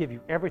always give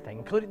you everything,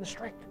 including the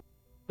strength,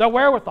 the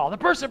wherewithal, the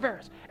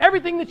perseverance,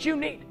 everything that you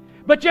need.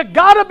 But you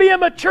got to be a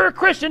mature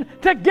Christian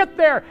to get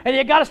there, and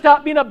you got to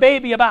stop being a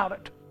baby about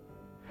it.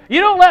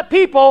 You don't let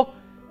people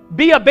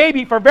be a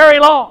baby for very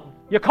long.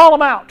 You call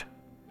them out.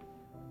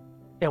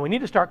 And we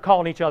need to start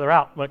calling each other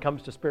out when it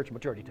comes to spiritual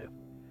maturity too.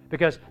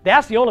 Because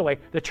that's the only way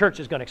the church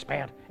is going to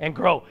expand and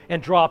grow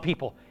and draw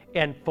people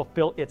and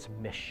fulfill its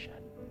mission.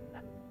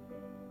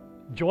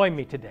 Join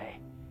me today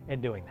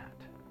in doing that.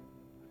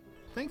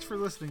 Thanks for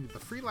listening to the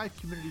Free Life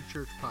Community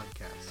Church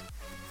podcast.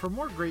 For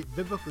more great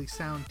biblically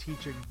sound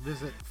teaching,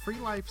 visit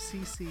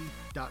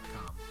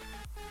freelifecc.com.